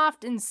don't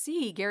often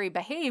see Gary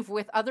behave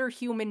with other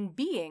human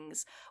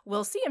beings.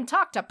 We'll see him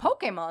talk to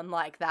Pokemon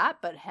like that,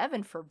 but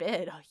heaven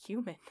forbid, a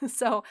human.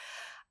 So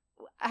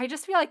I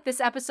just feel like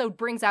this episode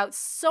brings out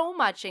so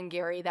much in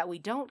Gary that we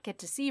don't get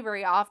to see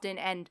very often.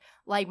 And,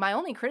 like, my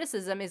only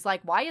criticism is,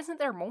 like, why isn't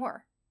there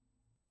more?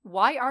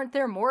 Why aren't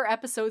there more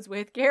episodes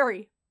with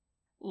Gary?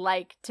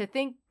 Like, to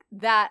think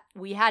that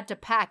we had to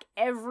pack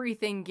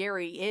everything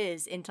Gary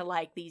is into,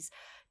 like, these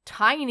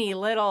tiny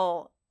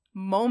little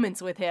moments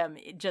with him,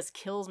 it just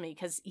kills me,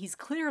 because he's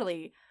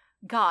clearly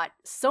got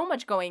so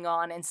much going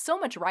on and so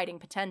much writing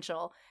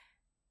potential.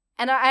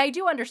 And I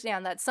do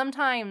understand that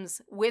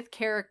sometimes with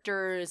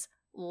characters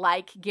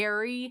like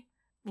Gary,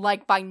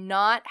 like, by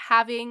not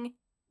having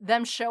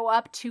them show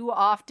up too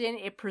often,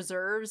 it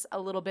preserves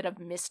a little bit of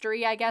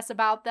mystery, I guess,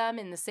 about them,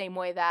 in the same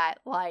way that,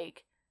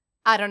 like,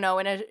 I don't know,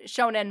 in a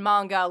shonen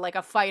manga, like,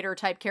 a fighter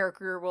type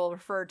character will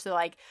refer to,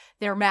 like,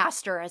 their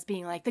master as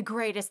being, like, the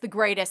greatest,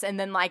 and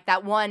then, like,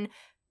 that one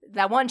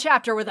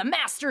chapter where the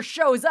master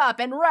shows up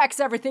and wrecks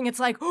everything,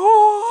 it's like,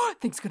 oh,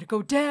 things gonna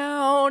go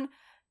down.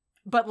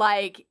 But,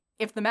 like,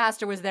 if the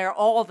master was there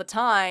all the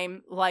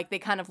time, like, they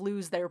kind of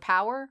lose their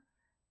power.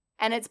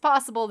 And it's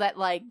possible that,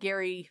 like,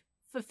 Gary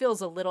fulfills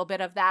a little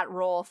bit of that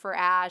role for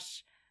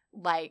Ash,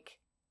 like,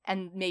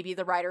 and maybe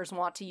the writers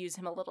want to use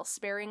him a little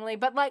sparingly,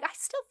 but, like, I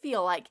still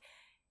feel like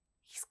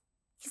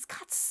he's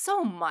got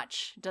so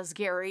much, does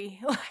Gary?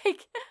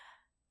 Like,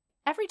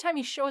 every time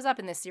he shows up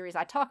in this series,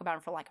 I talk about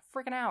him for, like, a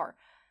freaking hour.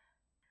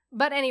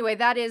 But anyway,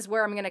 that is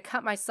where I'm going to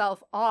cut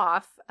myself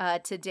off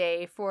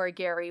today for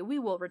Gary. We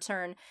will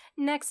return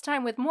next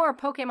time with more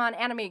Pokemon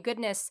anime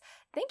goodness.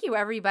 Thank you,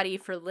 everybody,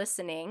 for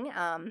listening.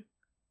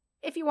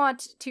 If you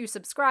want to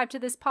subscribe to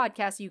this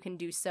podcast, you can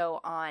do so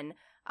on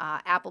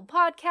Apple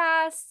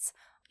Podcasts,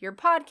 your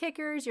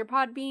Podkickers, your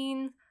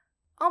Podbean,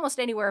 almost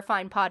anywhere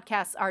fine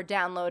podcasts are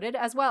downloaded,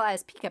 as well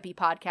as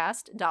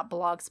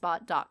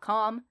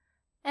peekapipodcast.blogspot.com.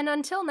 And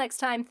until next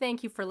time,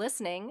 thank you for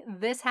listening.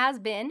 This has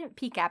been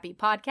Peek Appy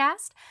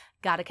Podcast.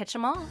 Gotta catch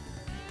 'em all.